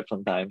long trip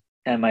sometimes.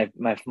 And my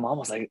mom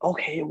was like,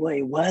 okay,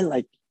 wait, what?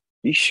 Like,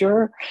 you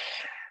sure?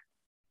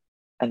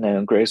 And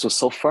then Grace was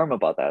so firm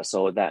about that.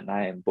 So that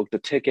night I booked the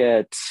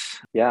ticket.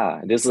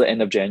 Yeah, this is the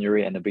end of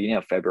January and the beginning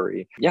of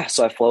February. Yeah,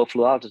 so I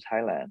flew out to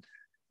Thailand,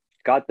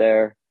 got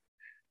there,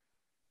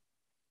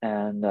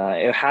 and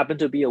it happened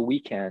to be a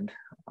weekend.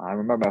 I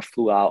remember I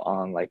flew out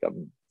on like a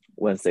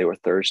Wednesday or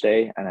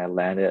Thursday, and I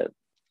landed,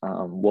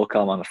 woke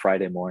up on a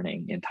Friday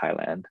morning in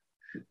Thailand.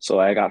 So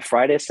I got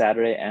Friday,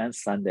 Saturday, and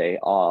Sunday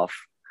off.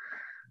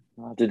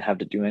 Didn't have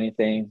to do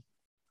anything.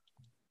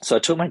 So I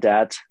took my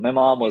dad. My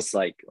mom was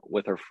like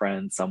with her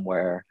friend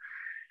somewhere.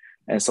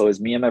 And so it's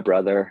me and my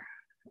brother.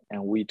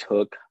 And we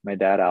took my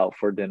dad out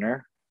for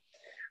dinner.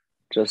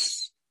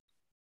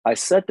 I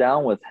sat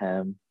down with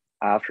him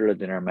after the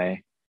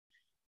dinner,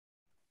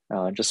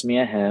 just me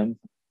and him.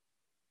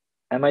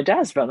 And my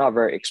dad's not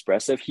very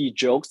expressive. He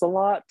jokes a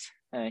lot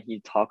and he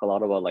talk a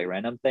lot about like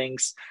random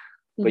things,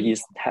 but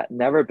he's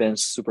never been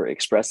super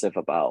expressive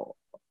about,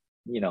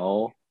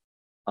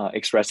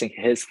 expressing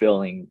his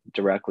feeling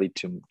directly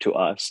to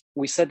us.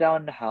 We sat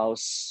down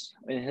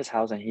in his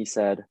house, and he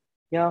said,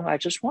 Young, I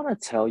just want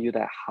to tell you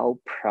that how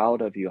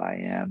proud of you I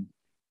am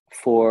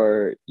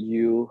for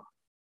you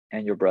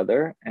and your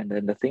brother, and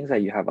then the things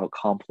that you have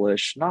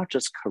accomplished, not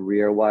just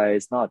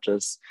career-wise, not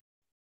just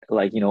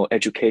like,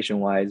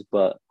 education-wise,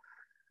 but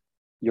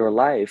your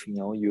life.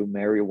 You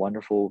marry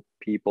wonderful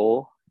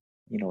people.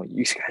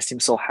 You guys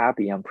seem so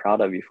happy. I'm proud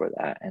of you for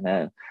that. And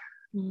then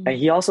and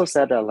he also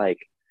said that like,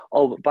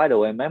 oh, by the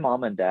way, my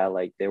mom and dad,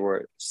 like they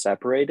were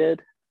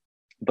separated,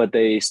 but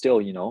they still,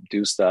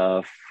 do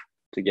stuff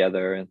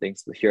together and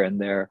things here and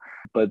there.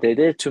 But they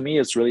did, to me,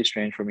 it's really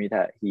strange for me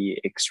that he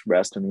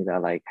expressed to me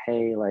that like,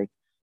 hey, like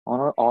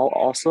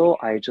Also,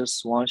 I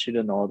just want you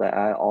to know that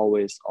I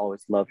always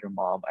love your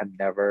mom. I'm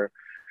never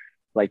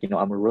like,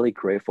 I'm really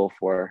grateful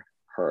for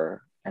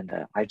her. And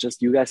I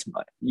just, you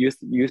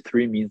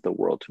three means the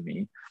world to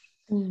me.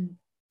 Mm.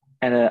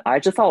 And I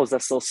just thought it was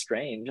just so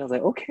strange. I was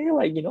like, okay,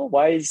 like,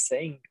 why is he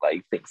saying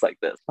like things like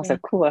this? I was Right.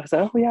 like, cool. I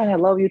said, oh yeah, I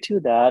love you too,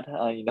 Dad.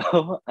 And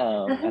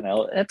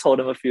I told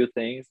him a few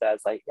things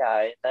that's like,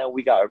 yeah, and then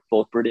we got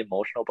both pretty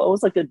emotional, but it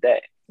was a good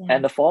day. Yeah.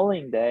 And the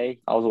following day,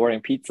 I was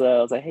ordering pizza.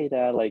 I was like, hey,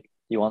 Dad, like,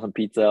 you want some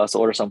pizza? So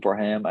order some for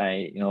him.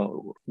 I,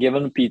 give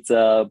him the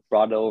pizza,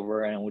 brought it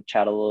over, and we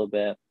chat a little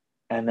bit.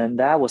 And then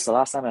that was the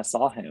last time I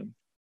saw him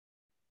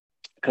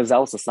because that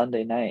was a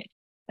Sunday night.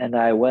 And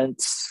I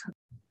went,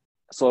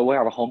 so we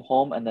have a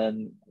home, and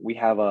then I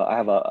have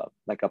a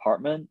like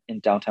apartment in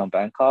downtown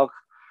Bangkok.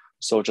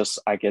 So just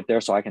I get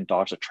there so I can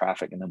dodge the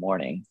traffic in the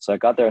morning. So I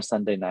got there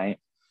Sunday night.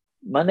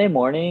 Monday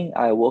morning,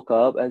 I woke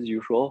up as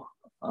usual,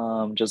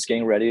 just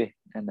getting ready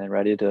and then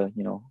ready to,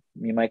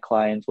 meet my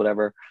clients,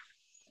 whatever.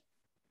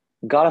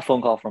 Got a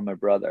phone call from my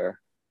brother,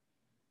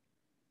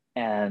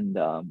 and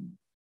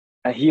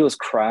he was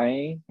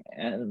crying,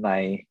 and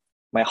my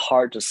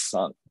heart just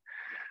sunk.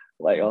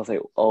 Like I was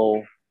like,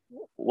 oh,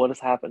 what is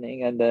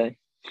happening? And then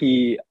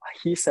he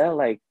said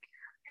like,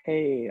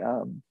 hey,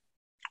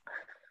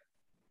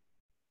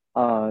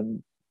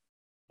 um,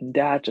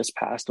 Dad just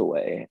passed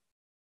away.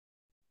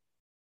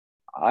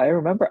 I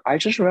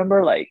just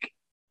remember like,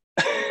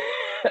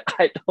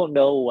 I don't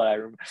know what I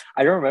remember.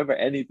 I don't remember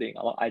anything.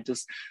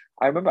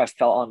 I remember I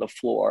fell on the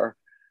floor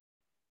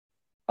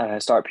and I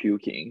started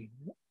puking.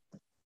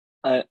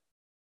 I,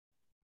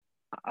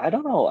 I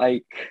don't know.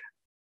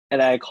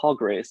 And I called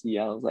Gracie.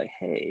 I was like,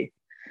 hey,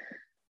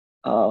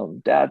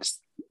 Dad's,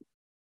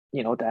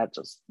 Dad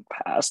just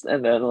passed.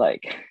 And then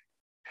like,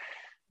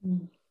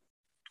 Mm.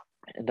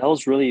 and that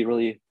was really,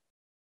 really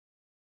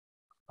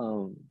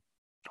um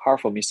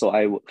hard for me. So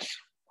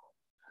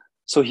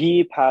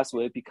he passed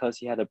away because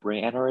he had a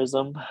brain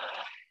aneurysm,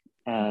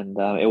 and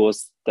it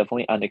was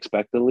definitely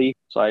unexpectedly.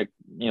 So I,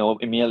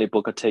 immediately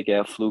booked a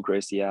ticket, flew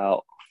Gracie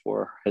out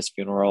for his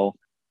funeral,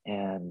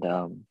 and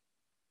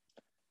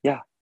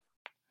yeah,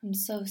 I'm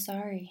so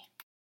sorry.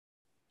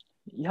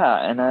 yeah.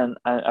 And then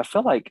I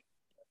felt like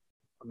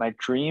my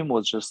dream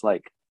was just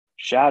like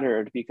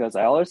shattered because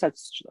I always had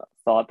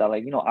thought that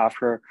like,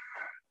 after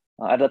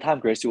at the time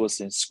Gracie was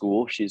in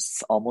school,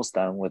 she's almost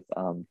done with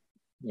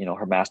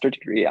her master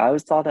degree. I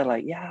always thought that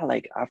like, yeah,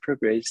 like after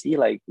Gracie,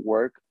 like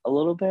work a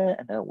little bit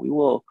and then we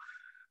will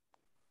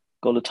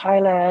go to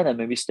Thailand and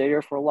maybe stay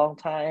there for a long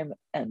time,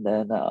 and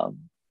then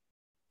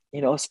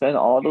spend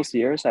all those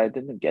years I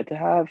didn't get to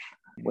have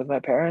with my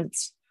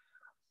parents.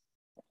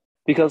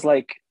 Because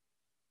like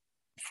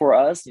for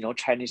us,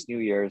 Chinese New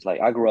Year is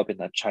like, I grew up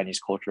in a Chinese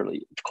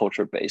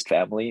culture based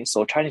family,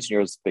 so Chinese New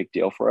Year is a big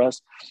deal for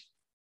us.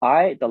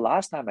 The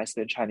last time I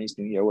spent Chinese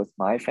New Year with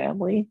my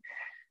family,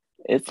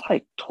 it's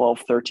like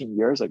 12, 13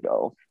 years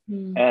ago.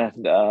 Mm.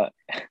 And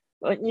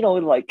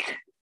like,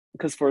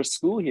 because for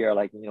school here,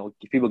 like,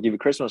 people give you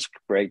Christmas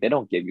break, they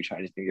don't give you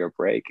Chinese New Year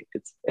break.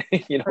 It's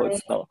Right.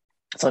 it's no.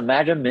 So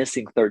imagine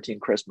missing 13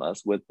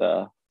 Christmas with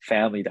the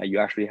family that you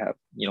actually have,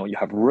 you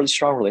have a really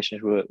strong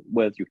relationship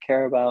with, you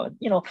care about, and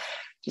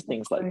just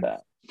things like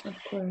that. Of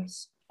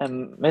course.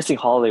 And missing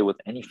holiday with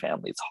any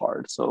family is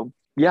hard. So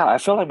yeah, I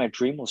felt like my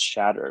dream was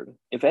shattered.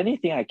 If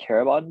anything I care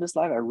about in this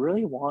life, I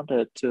really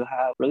wanted to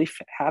have really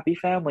happy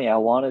family. I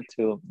wanted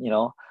to,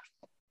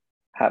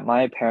 have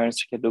my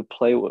parents get to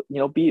play with,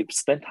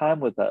 spend time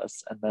with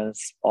us, and then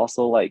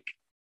also like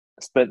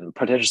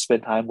potentially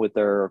spend time with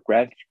their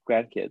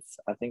grandkids.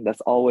 I think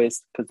that's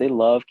always because they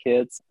love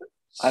kids,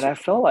 and I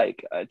felt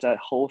like that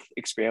whole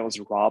experience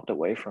was robbed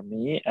away from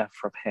me and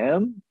from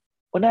him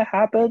when that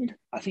happened.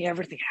 I think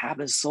everything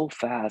happened so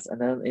fast, and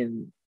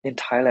then in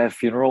Thailand,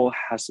 funeral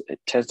it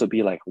tends to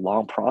be like a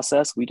long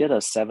process. We did a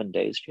 7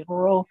 days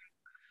funeral.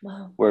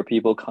 Wow. Where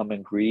people come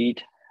and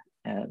greet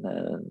and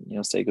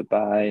then say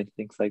goodbye and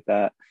things like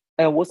that.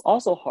 And what's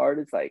also hard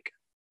is like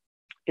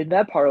in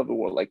that part of the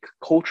world, like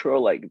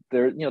cultural, like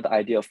there, the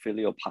idea of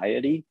filial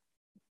piety.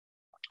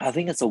 I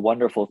think it's a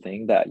wonderful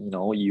thing that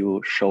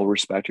you show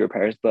respect to your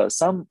parents, but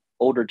some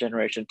older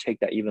generation take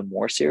that even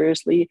more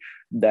seriously.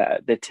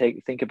 That they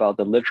think about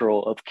the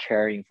literal of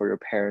caring for your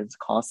parents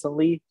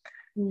constantly.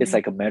 It's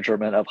like a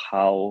measurement of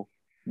how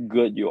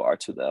good you are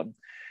to them.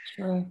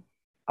 Sure.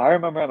 I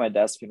remember at my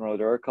dad's funeral,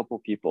 there were a couple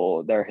of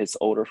people there. His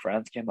older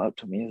friends came up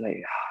to me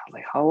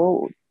like how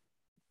old?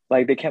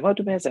 Like they came up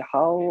to me and said,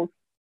 "How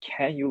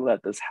can you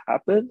let this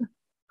happen?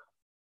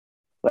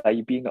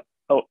 Like being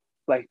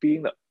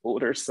the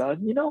older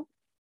son,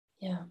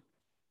 Yeah.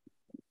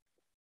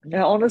 And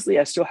honestly,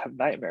 I still have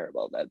nightmare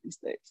about that these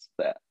days.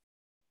 That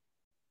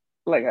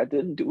like I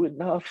didn't do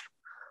enough.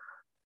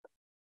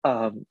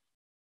 I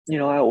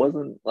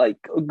wasn't like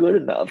good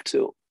enough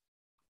to.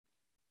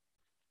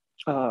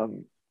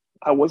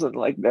 I wasn't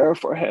like there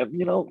for him,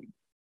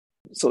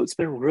 So it's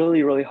been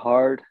really, really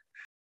hard.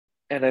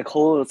 And then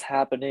COVID was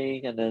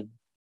happening,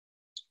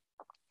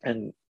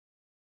 and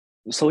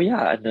so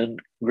yeah, and then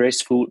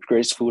Grace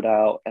food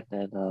out, and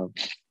then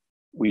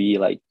we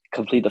like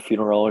complete the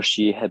funeral.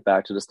 She head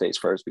back to the States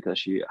first because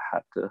she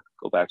had to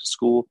go back to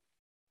school.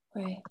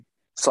 Right.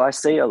 So I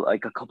stay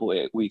like a couple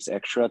of weeks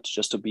extra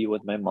just to be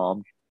with my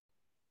mom.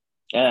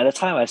 And at the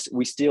time,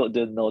 we still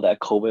didn't know that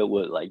COVID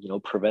would like,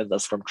 prevent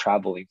us from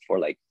traveling for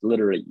like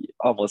literally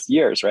almost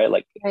years, right?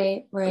 Like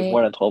Right.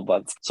 more than 12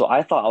 months. So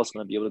I thought I was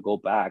going to be able to go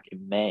back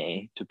in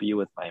May to be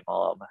with my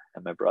mom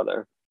and my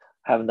brother.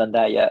 Haven't done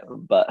that yet,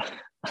 but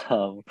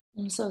I'm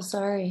so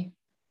sorry.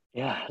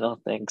 yeah, no,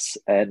 thanks.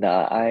 And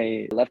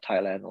I left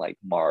Thailand like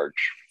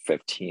March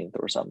 15th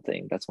or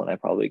something. That's when I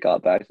probably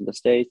got back to the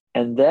States.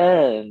 And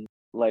then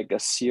like a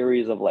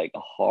series of like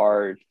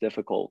hard,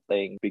 difficult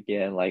things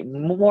began, like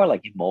more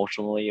like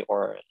emotionally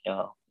or,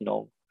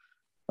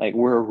 like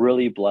we're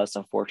really blessed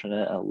and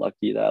fortunate and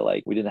lucky that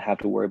like we didn't have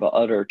to worry about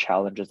other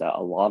challenges that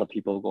a lot of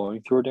people are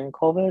going through during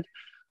COVID.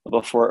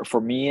 But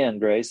for me and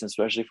Grace, and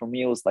especially for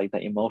me, it was like the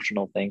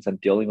emotional things and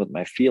dealing with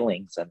my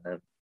feelings and then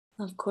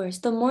Of course,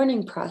 the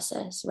mourning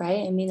process,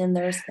 right? I mean, and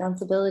the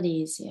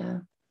responsibilities. Yeah.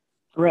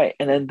 right.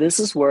 And then this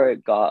is where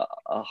it got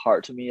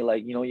hard to me.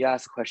 Like, you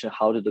ask the question,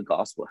 how did the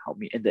gospel help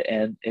me? In the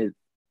end, in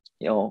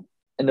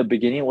the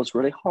beginning, it was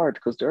really hard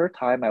because there are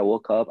times I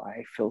woke up,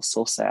 I feel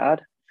so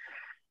sad.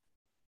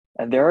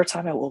 And there are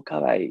times I woke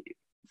up, I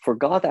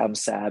forgot that I'm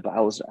sad, but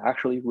I was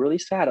actually really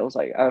sad. I was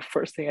like,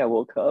 first thing I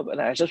woke up and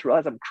I just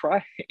realized I'm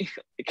crying.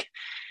 Like,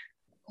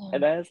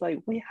 and I was like,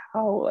 wait,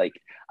 how? Like,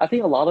 I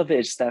think a lot of it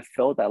is that I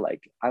felt that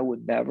like I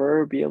would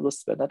never be able to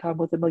spend that time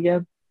with him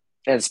again.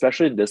 And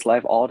especially in this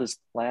life, all this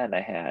plan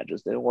I had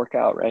just didn't work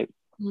out, right?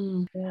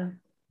 Yeah.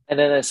 And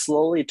then I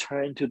slowly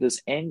turned to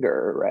this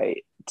anger,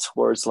 right,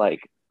 towards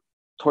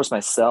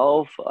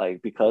myself,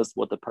 like because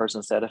what the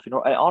person said, if and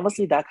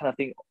honestly, that kind of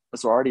thing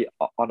was already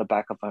on the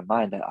back of my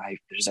mind that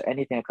there's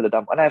anything I could have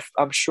done, and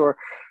I'm sure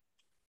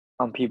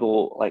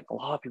people, like a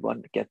lot of people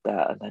get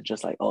that, and then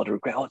just like, oh, the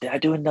regret, oh, did I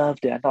do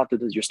enough? Did I not do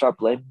this? You start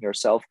blaming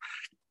yourself,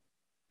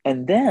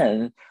 and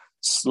then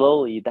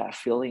slowly that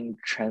feeling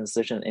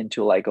transitioned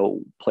into like a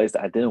place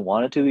that I didn't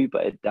want it to be,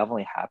 but it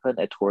definitely happened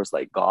towards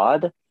like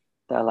God,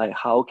 that like,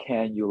 how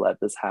can you let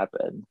this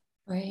happen?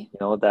 Right.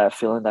 That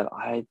feeling that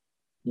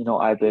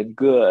I've been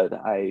good,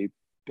 I've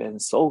been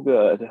so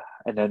good,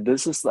 and then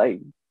this is like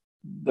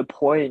the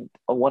point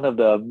of one of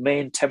the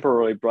main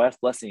temporary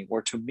blessing,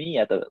 or to me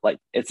at the like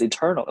it's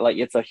eternal, like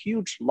it's a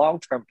huge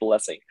long-term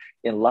blessing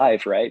in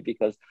life, right?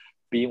 Because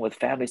being with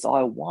family is all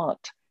I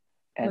want,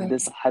 and Right.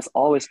 this has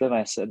always been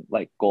my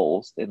like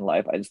goals in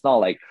life. It's not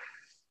like,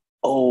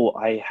 oh,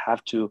 I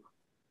have to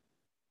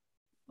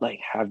like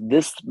have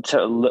this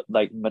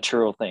like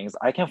material things.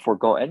 I can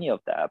forego any of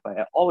that, but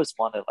I always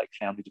wanted like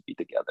family to be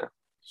together.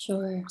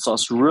 Sure. So I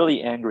was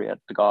really angry at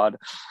God.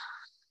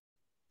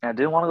 I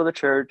didn't want to go to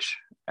church.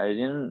 I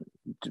didn't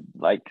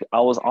like,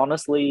 I was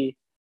honestly,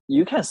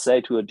 you can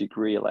say to a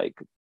degree, like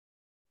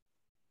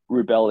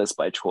rebellious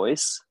by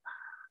choice.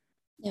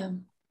 Yeah.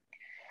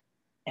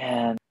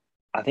 And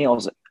I think all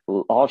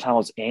the time I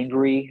was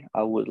angry.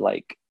 I would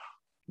like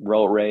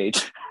road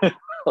rage,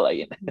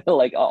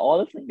 like all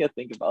the things I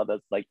think about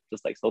that's like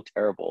just like so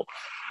terrible.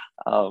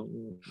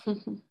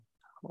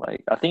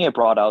 Like I think it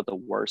brought out the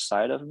worst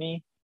side of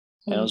me,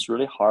 and it was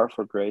really hard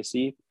for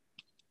Gracie.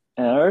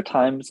 And other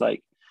times,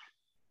 like,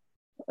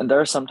 and there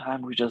are some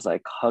times we just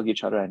like hug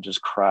each other and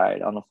just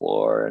cried on the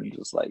floor and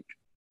just like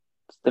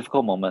it's a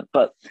difficult moment.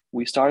 But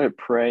we started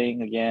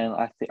praying again.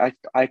 I think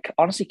I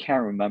honestly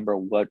can't remember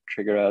what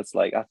triggered us.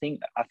 Like I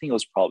think it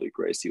was probably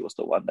Gracie was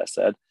the one that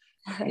said,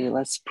 "Hey,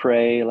 let's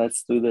pray.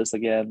 Let's do this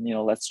again.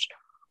 Let's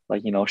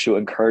like she'll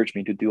encourage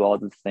me to do all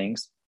the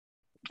things,"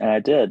 and I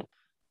did.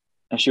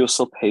 And she was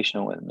so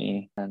patient with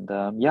me. And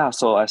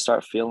so I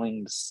start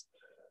feeling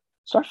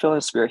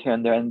the spirit here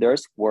and there. And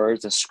there's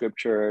words and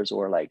scriptures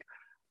or like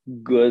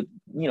good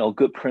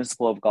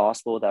principle of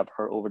gospel that I've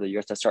heard over the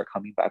years that start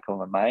coming back on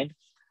my mind.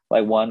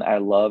 Like one I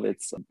love,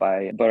 it's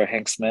by Brother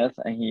Hank Smith,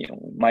 and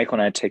Michael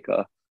and I take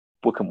a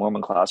Book of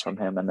Mormon class from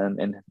him. And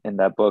then in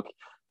that book,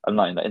 I'm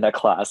not in that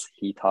class,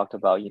 he talked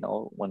about,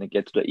 when it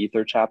get to the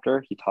ether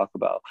chapter, he talked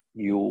about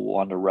you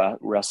want to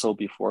wrestle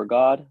before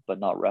God, but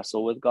not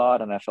wrestle with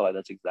God. And I feel like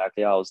that's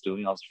exactly how I was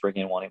doing. I was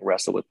freaking wanting to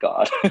wrestle with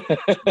God.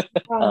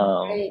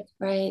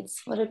 Right.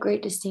 What a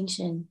great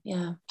distinction.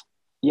 Yeah.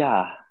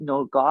 Yeah.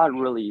 God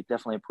really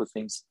definitely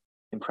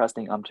impress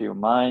things onto your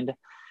mind.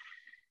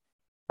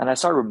 And I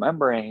start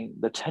remembering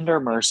the tender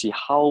mercy,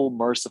 how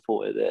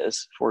merciful it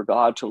is for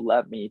God to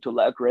let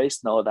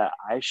Grace know that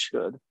I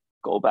should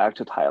go back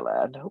to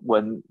Thailand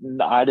when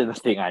I didn't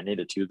think I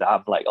needed to. That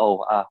I'm like,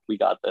 we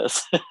got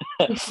this.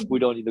 We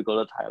don't need to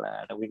go to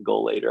Thailand, and we can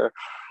go later.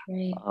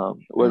 Right.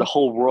 Where the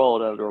whole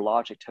world and their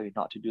logic tell you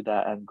not to do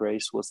that, and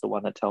Grace was the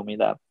one that told me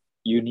that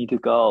you need to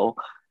go.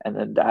 And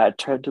then that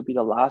turned to be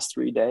the last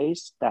 3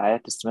 days that I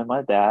had to spend with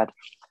my dad.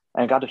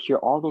 And I got to hear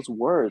all those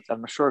words.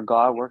 I'm sure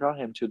God worked on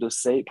him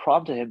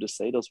prompted him to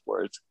say those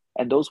words.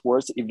 And those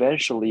words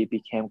eventually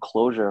became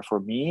closure for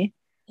me,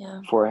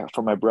 for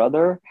my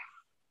brother,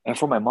 and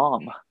for my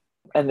mom.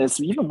 And it's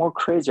even more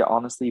crazier,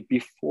 honestly.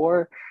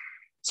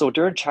 So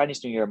during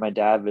Chinese New Year, my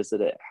dad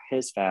visited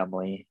his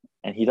family,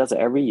 and he does it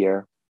every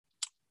year.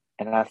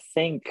 And I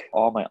think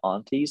all my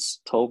aunties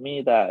told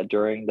me that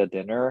during the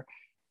dinner,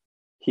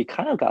 he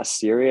kind of got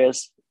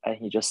serious and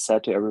he just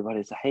said to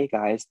everybody, "Hey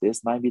guys,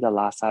 this might be the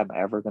last time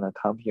I'm ever gonna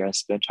come here and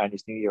spend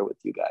Chinese New Year with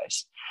you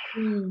guys."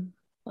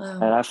 Wow.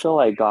 And I feel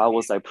like God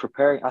was like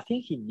preparing. I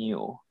think he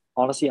knew.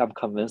 Honestly, I'm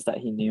convinced that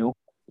he knew.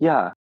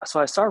 Yeah. So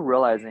I started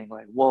realizing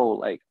like, whoa,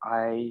 like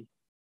I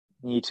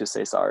need to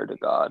say sorry to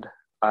God.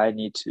 I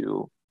need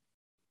to,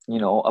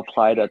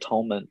 apply the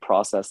atonement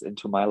process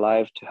into my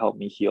life to help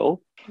me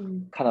heal.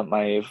 Kind of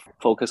my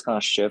focus kind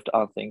of shift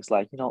on things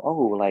like,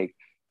 like,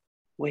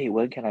 wait,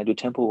 when can I do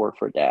temple work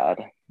for dad?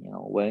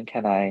 When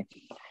can I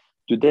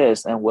do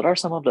this? And what are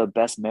some of the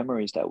best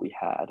memories that we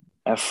had?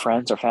 And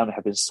friends or family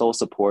have been so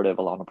supportive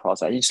along the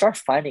process. And you start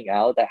finding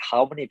out that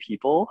how many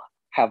people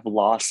have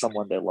lost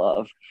someone they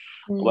love,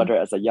 whether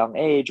at a young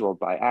age or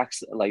by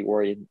accident, like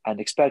or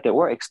unexpected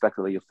or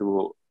expectedly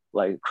through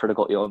like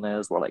critical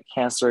illness or like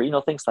cancer,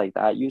 things like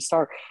that. You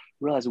start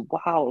realizing,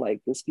 wow, like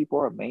these people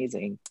are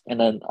amazing. And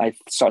then I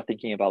start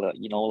thinking about it,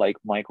 like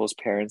Michael's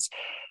parents,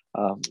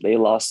 they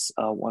lost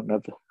one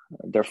of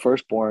their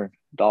firstborn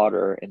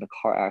daughter in a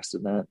car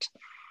accident.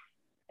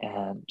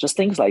 And just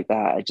things like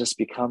that, it just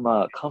become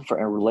a comfort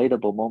and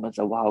relatable moments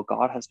of, wow,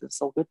 God has been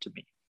so good to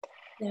me.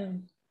 Yeah.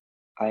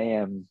 I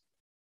am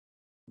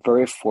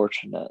very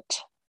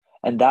fortunate.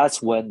 And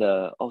that's when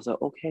I was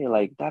like, okay,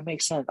 like that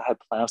makes sense. I had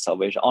plan of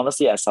salvation.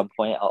 Honestly, at one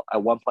point, I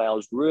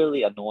was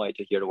really annoyed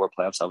to hear the word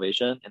plan of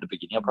salvation in the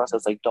beginning of the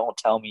process. Like, don't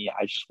tell me,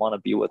 I just want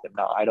to be with him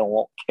now. I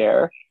won't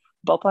care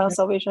about plan of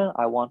salvation.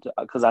 I want to,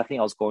 because I think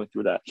I was going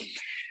through that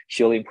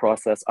healing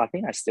process. I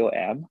think I still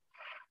am.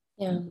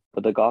 Yeah.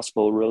 But the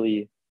gospel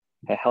really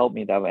had helped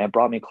me that way and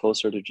brought me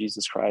closer to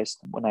Jesus Christ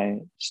when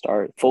I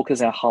start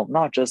focusing on how,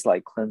 not just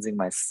like cleansing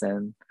my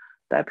sin,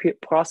 that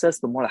process,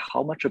 but more like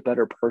how much a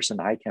better person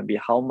I can be,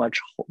 how much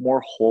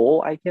more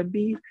whole I can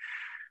be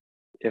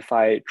if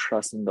I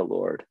trust in the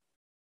Lord.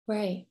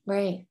 Right.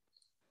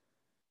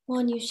 Well,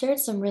 and you shared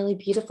some really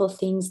beautiful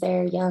things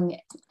there, Young.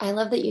 I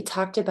love that you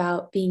talked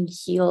about being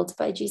healed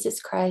by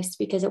Jesus Christ,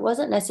 because it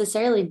wasn't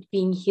necessarily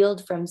being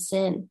healed from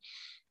sin.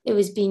 It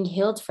was being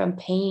healed from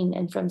pain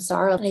and from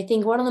sorrow. And I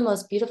think one of the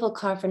most beautiful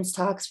conference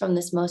talks from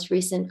this most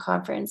recent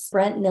conference,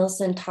 Brent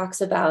Nilsson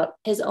talks about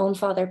his own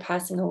father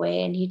passing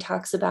away. And he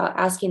talks about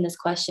asking this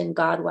question,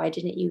 God, why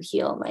didn't you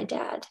heal my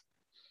dad?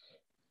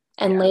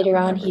 And later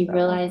on, he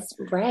realized,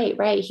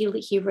 right.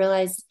 He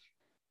realized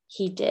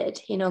he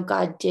did.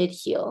 God did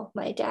heal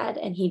my dad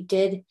and he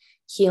did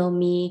heal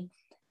me.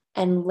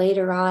 And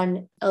later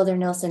on, Elder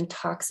Nelson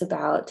talks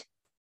about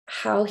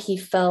how he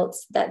felt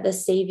that the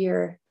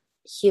Savior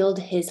healed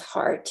his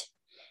heart.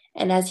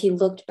 And as he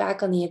looked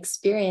back on the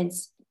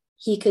experience,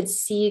 he could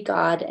see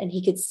God and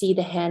he could see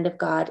the hand of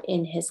God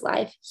in his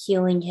life,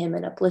 healing him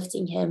and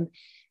uplifting him.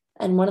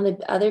 And one of the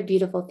other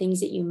beautiful things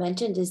that you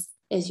mentioned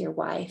is your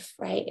wife,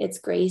 right? It's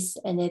Grace,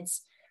 and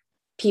it's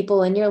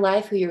people in your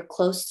life who you're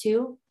close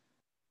to,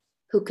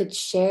 who could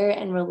share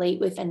and relate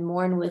with and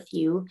mourn with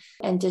you,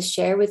 and to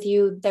share with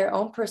you their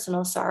own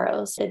personal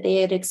sorrows that they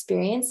had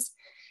experienced.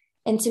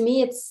 And to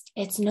me,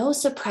 it's no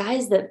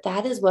surprise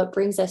that is what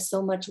brings us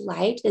so much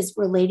light, is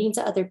relating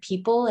to other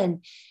people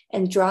and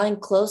drawing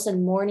close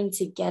and mourning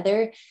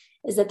together,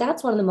 is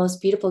that's one of the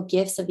most beautiful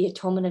gifts of the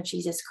atonement of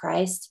Jesus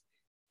Christ,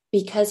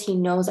 because he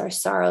knows our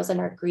sorrows and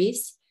our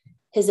griefs,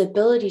 his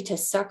ability to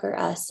succor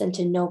us and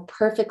to know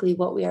perfectly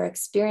what we are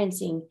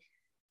experiencing,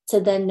 to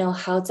then know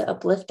how to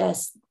uplift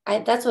us.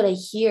 That's what I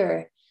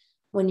hear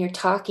when you're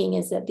talking,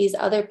 is that these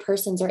other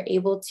persons are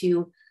able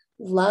to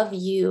love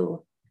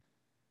you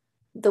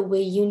the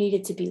way you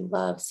needed to be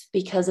loved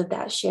because of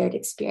that shared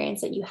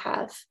experience that you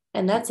have.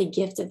 And that's a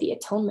gift of the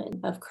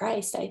atonement of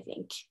Christ, I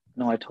think.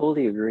 No, I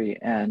totally agree.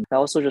 And I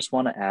also just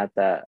want to add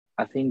that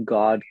I think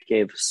God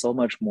gave so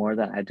much more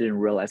than I didn't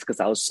realize, because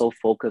I was so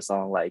focused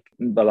on like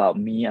about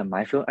me and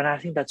my feeling. And I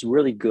think that's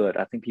really good.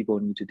 I think people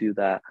need to do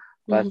that.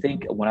 But I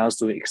think when I was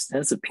doing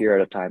extensive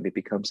period of time, it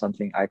becomes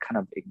something I kind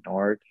of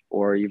ignored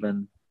or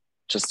even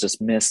just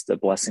dismissed the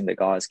blessing that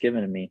God has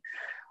given to me.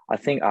 I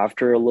think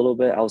after a little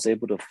bit, I was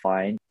able to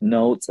find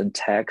notes and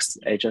texts.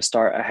 I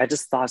had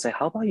just thoughts like,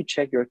 how about you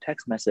check your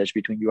text message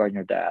between you and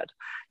your dad?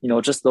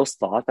 Just those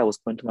thoughts that was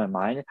put into my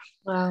mind.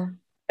 Wow.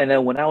 And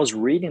then when I was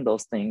reading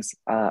those things,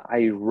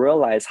 I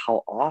realized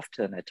how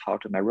often I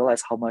talked to him. I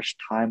realized how much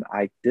time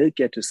I did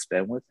get to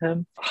spend with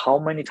him, how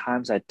many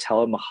times I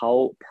tell him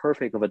how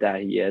perfect of a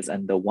dad he is.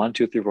 And the 1,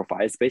 2, 3, 4,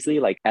 5, it's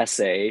basically like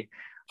essay.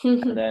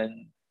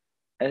 And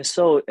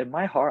so in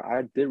my heart,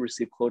 I did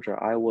receive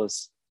closure. I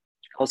was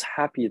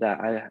happy that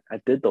I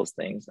did those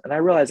things. And I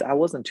realized I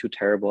wasn't too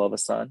terrible of a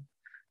son.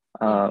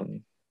 Of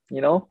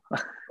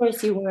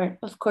course you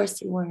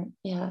weren't.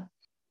 Yeah.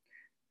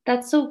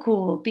 That's so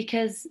cool,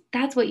 because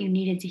that's what you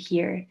needed to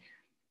hear.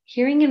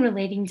 Hearing and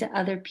relating to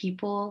other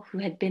people who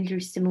had been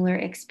through similar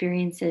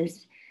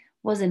experiences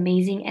was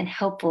amazing and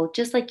helpful,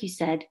 just like you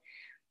said.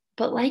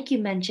 But like you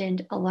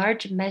mentioned, a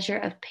large measure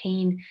of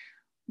pain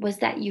was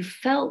that you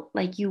felt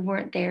like you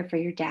weren't there for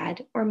your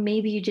dad, or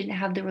maybe you didn't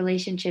have the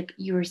relationship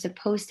you were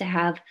supposed to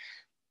have,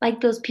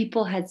 like those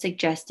people had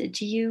suggested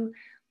to you.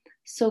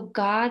 So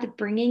God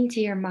bringing to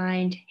your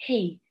mind,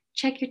 hey,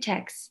 check your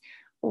texts,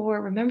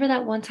 or remember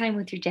that one time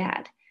with your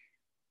dad,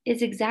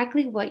 is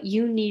exactly what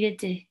you needed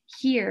to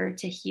hear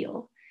to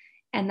heal.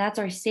 And that's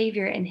our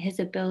Savior and his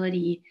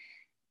ability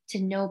to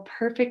know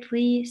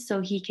perfectly so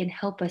he can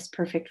help us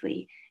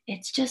perfectly.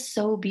 It's just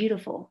so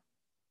beautiful.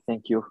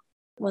 Thank you.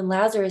 When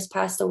Lazarus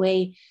passed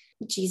away,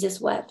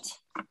 Jesus wept.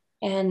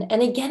 And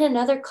again,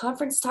 another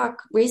conference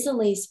talk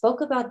recently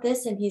spoke about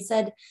this, and he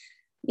said,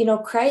 you know,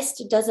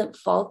 Christ doesn't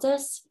fault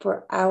us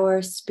for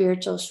our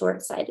spiritual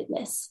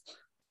short-sightedness,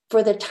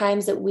 for the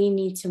times that we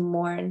need to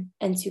mourn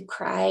and to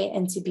cry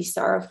and to be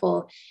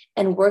sorrowful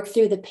and work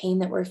through the pain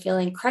that we're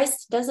feeling.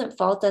 Christ doesn't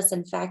fault us.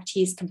 In fact,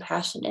 he's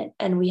compassionate.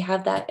 And we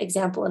have that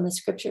example in the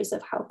scriptures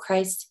of how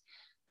Christ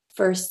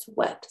first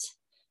wept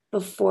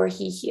before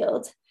he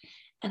healed.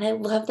 And I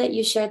love that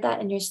you shared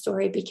that in your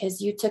story, because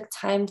you took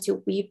time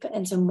to weep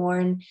and to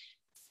mourn.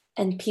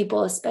 And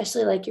people,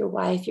 especially like your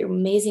wife, your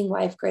amazing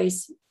wife,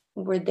 Grace,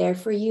 were there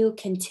for you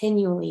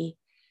continually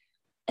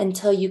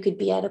until you could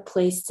be at a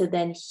place to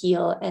then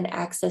heal and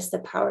access the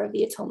power of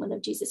the atonement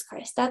of Jesus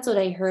Christ. That's what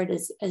I heard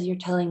as you're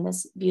telling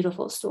this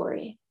beautiful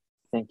story.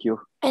 Thank you.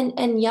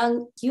 And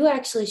Young, you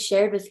actually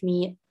shared with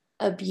me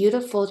a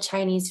beautiful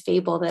Chinese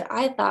fable that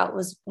I thought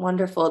was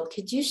wonderful.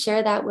 Could you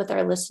share that with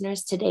our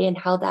listeners today, and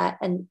how that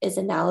is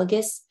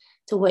analogous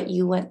to what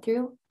you went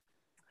through?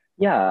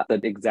 Yeah, the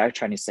exact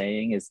Chinese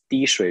saying is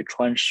滴水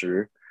穿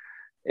石.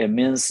 It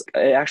means,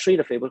 actually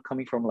the fable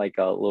coming from like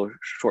a little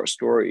short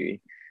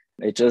story.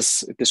 It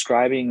just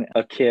describing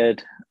a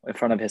kid in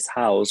front of his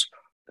house.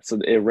 So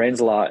it rains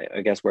a lot, I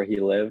guess, where he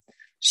lived.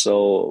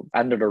 So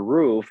under the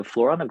roof, the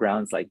floor on the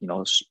ground is like,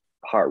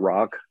 hard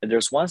rock. And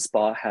there's one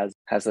spot has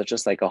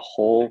just like a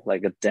hole,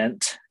 like a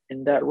dent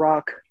in that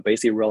rock.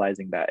 Basically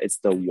realizing that it's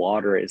the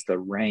water, it's the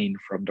rain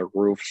from the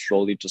roof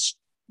slowly just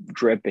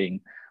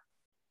dripping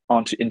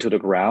into the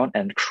ground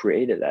and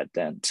created that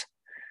dent.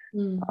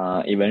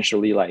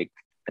 Eventually, like,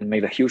 and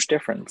made a huge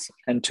difference.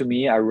 And to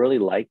me, I really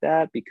like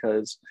that,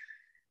 because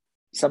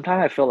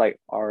sometimes I feel like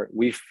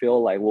we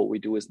feel like what we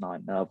do is not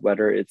enough,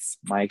 whether it's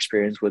my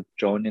experience with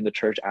joining the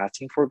church,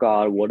 asking for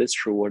God, what is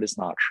true, what is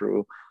not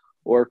true,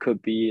 or it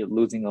could be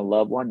losing a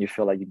loved one. You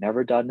feel like you've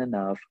never done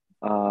enough,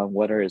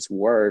 whether it's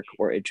work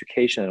or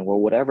education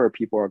or whatever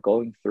people are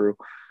going through.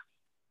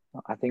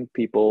 I think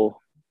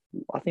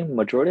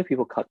majority of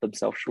people cut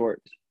themselves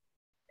short.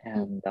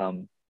 And,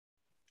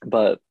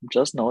 but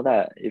just know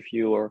that if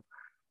you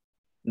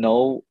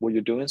know what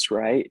you're doing is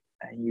right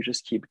and you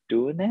just keep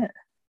doing it,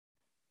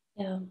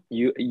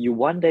 you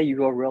one day you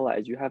will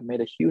realize you have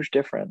made a huge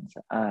difference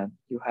and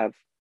you have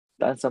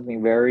done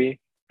something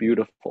very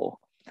beautiful.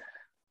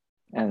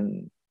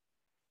 And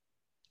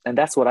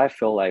that's what I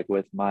feel like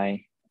with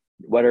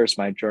whether it's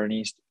my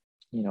journeys,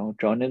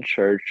 joining the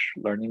church,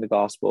 learning the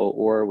gospel,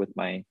 or with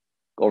my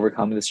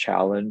overcoming this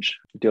challenge,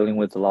 dealing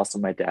with the loss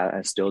of my dad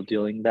and still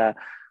dealing that.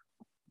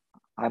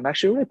 I'm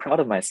actually really proud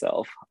of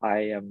myself.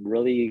 I am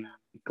really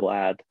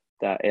glad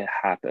that it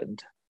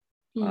happened,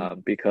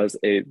 because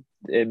it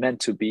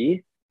meant to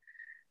be,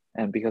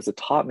 and because it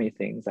taught me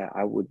things that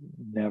I would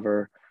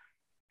never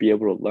be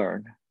able to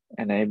learn.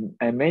 And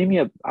it made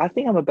me I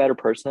think I'm a better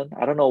person.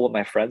 I don't know what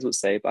my friends would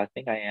say, but I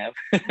think I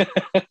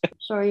am.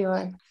 Sure you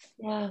are.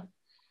 Yeah.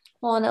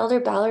 Well, and Elder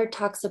Ballard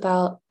talks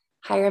about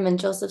Hiram and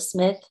Joseph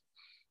Smith.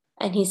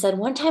 And he said,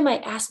 one time I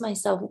asked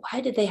myself,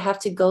 why did they have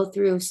to go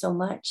through so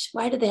much?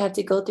 Why did they have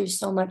to go through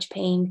so much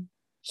pain?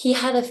 He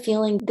had a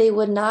feeling they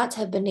would not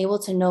have been able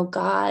to know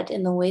God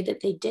in the way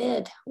that they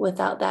did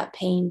without that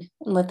pain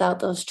and without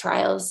those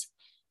trials.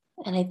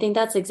 And I think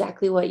that's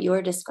exactly what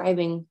you're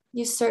describing.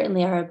 You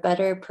certainly are a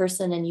better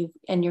person,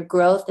 and your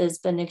growth has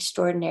been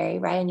extraordinary,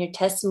 right? And your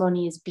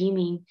testimony is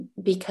beaming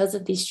because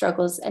of these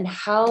struggles,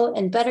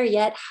 and better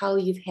yet, how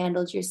you've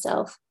handled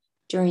yourself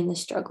during the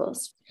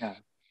struggles. Yeah,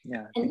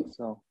 I think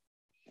so.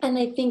 And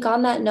I think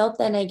on that note,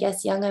 then, I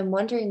guess, Young, I'm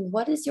wondering,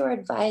 what is your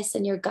advice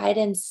and your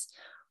guidance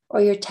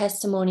or your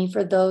testimony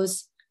for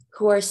those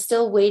who are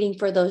still waiting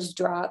for those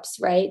drops,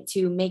 right,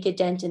 to make a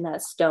dent in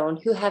that stone,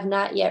 who have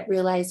not yet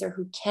realized or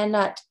who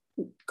cannot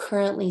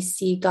currently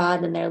see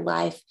God in their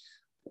life?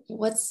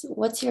 What's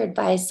your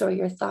advice or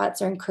your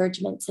thoughts or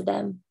encouragement to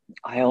them?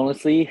 I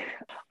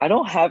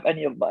don't have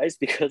any advice,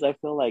 because I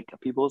feel like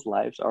people's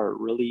lives are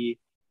really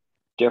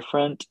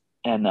different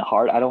and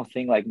hard. I don't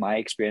think like my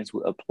experience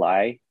would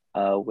apply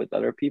with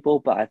other people,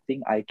 but I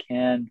think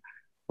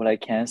what I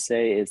can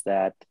say is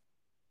that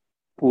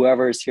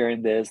whoever is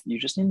hearing this, you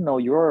just need to know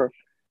you're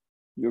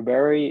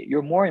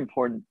more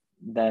important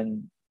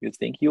than you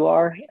think you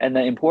are. And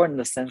then important in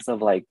the sense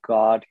of like,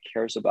 God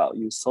cares about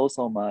you so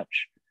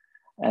much.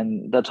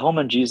 And the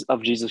atonement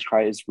of Jesus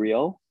Christ is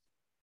real.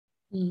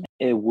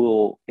 It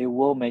will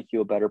make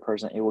you a better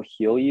person. It will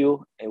heal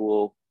you. It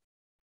will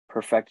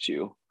perfect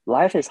you.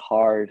 Life is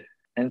hard,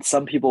 and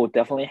some people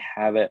definitely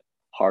have it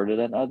harder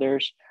than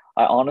others.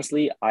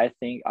 I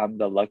think I'm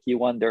the lucky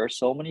one. There are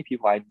so many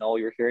people I know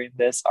you're hearing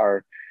this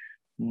are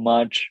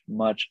much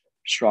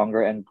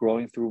stronger and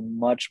growing through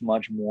much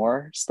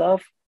more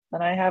stuff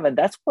than I have, and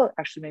that's what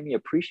actually made me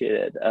appreciate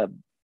it.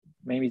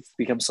 made me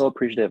become so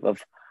appreciative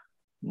of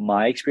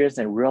my experience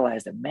and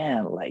realize that,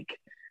 man, like,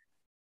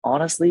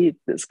 honestly,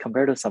 this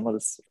compared to some of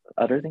this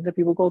other things that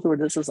people go through,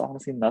 this is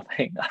honestly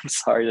nothing. I'm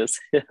sorry to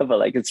say, but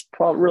like, it's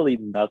probably really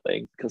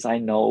nothing, because I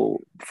know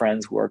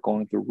friends who are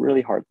going through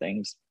really hard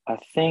things. I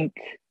think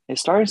it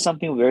started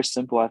something very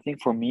simple. I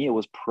think for me, it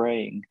was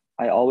praying.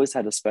 I always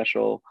had a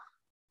special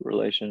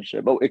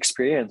relationship, but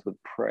experience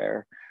with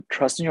prayer,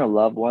 trusting your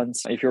loved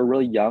ones. If you're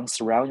really young,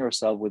 surround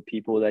yourself with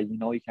people that you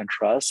know you can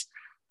trust,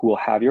 who will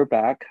have your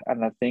back.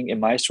 And I think in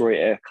my story,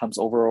 it comes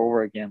over and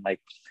over again. Like,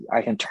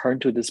 I can turn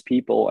to these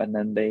people, and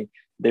then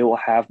they will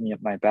have me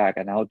at my back,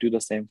 and I'll do the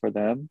same for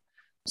them.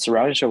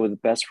 Surround yourself with the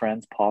best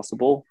friends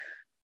possible,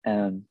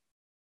 and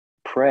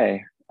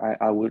pray.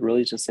 I would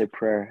really just say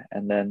prayer,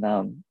 and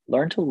then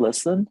learn to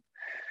listen.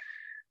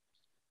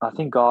 I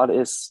think God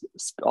is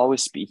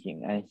always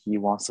speaking, and He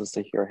wants us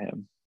to hear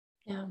Him.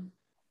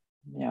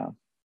 Yeah.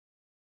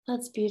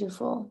 That's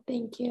beautiful.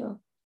 Thank you.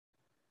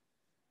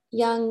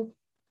 Young,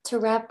 to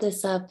wrap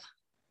this up,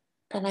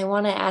 and I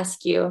want to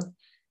ask you,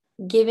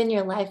 given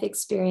your life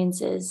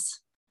experiences,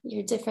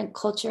 your different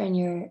culture and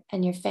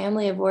your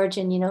family of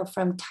origin,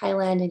 from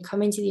Thailand and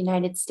coming to the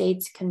United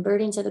States,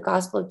 converting to the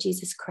gospel of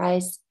Jesus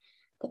Christ,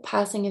 the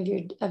passing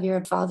of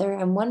your father,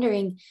 I'm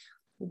wondering,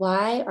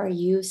 why are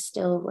you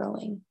still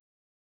rowing?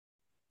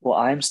 Well,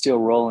 I'm still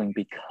rolling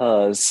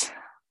because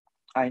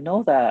I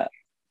know that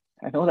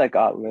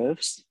God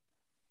lives.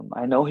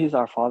 I know He's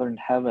our Father in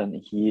heaven.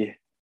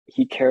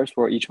 He cares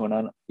for each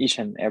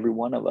and every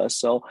one of us.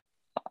 So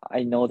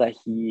I know that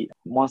He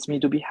wants me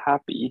to be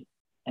happy,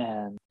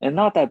 and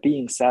not that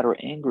being sad or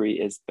angry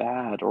is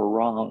bad or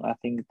wrong. I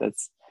think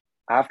that's,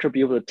 after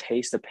being able to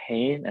taste the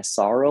pain and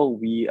sorrow,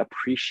 we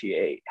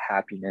appreciate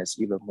happiness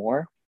even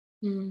more.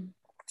 And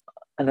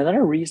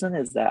another reason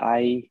is that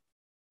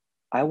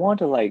I want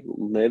to like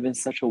live in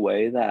such a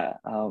way that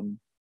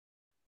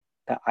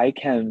that I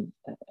can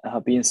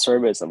be in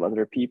service of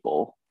other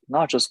people,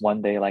 not just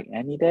one day, like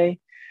any day.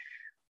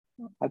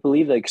 I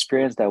believe the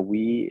experience that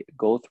we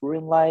go through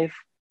in life,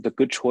 the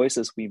good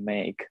choices we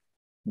make,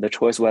 the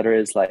choice whether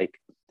it's like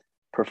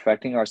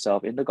perfecting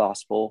ourselves in the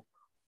gospel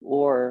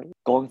or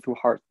going through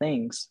hard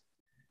things,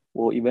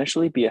 will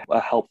eventually be a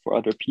help for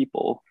other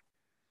people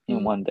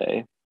in one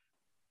day.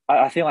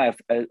 I feel like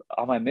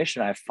on my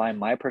mission, I find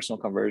my personal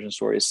conversion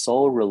story is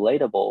so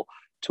relatable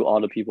to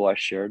all the people I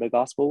share the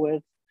gospel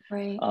with.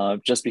 Right.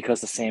 Just because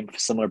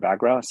similar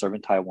background, I serve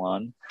in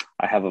Taiwan.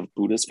 I have a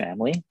Buddhist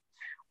family.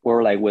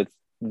 Or like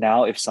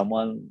now, if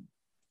someone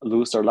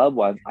lose their loved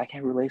one, I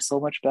can relate so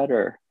much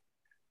better.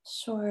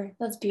 Sure,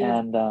 that's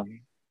beautiful.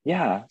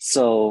 And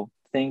so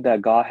I think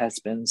that God has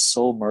been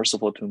so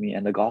merciful to me,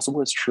 and the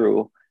gospel is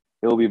true.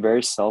 It will be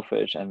very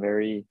selfish and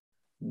very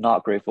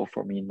not grateful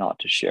for me not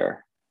to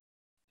share.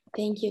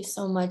 Thank you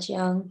so much,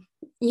 Young.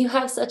 You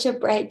have such a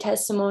bright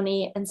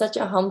testimony and such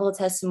a humble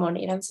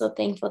testimony, and I'm so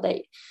thankful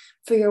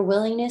for your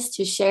willingness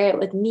to share it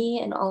with me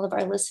and all of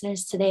our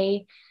listeners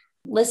today.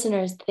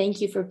 Listeners,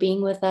 thank you for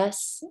being with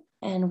us,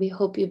 and we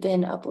hope you've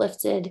been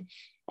uplifted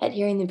at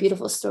hearing the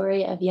beautiful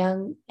story of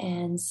Young,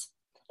 and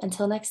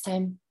until next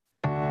time.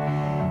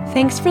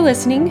 Thanks for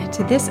listening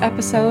to this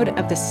episode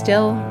of the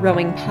Still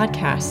Rowing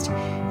podcast.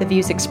 The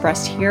views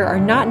expressed here are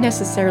not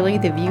necessarily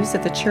the views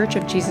of the Church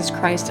of Jesus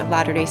Christ of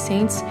Latter-day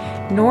Saints,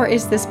 nor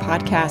is this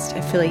podcast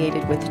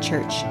affiliated with the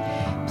church.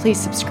 Please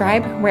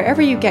subscribe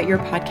wherever you get your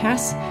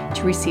podcasts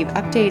to receive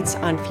updates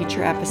on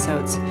future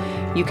episodes.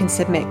 You can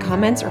submit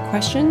comments or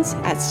questions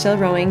at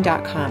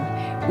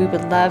stillrowing.com. We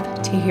would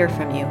love to hear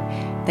from you.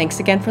 Thanks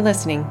again for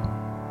listening.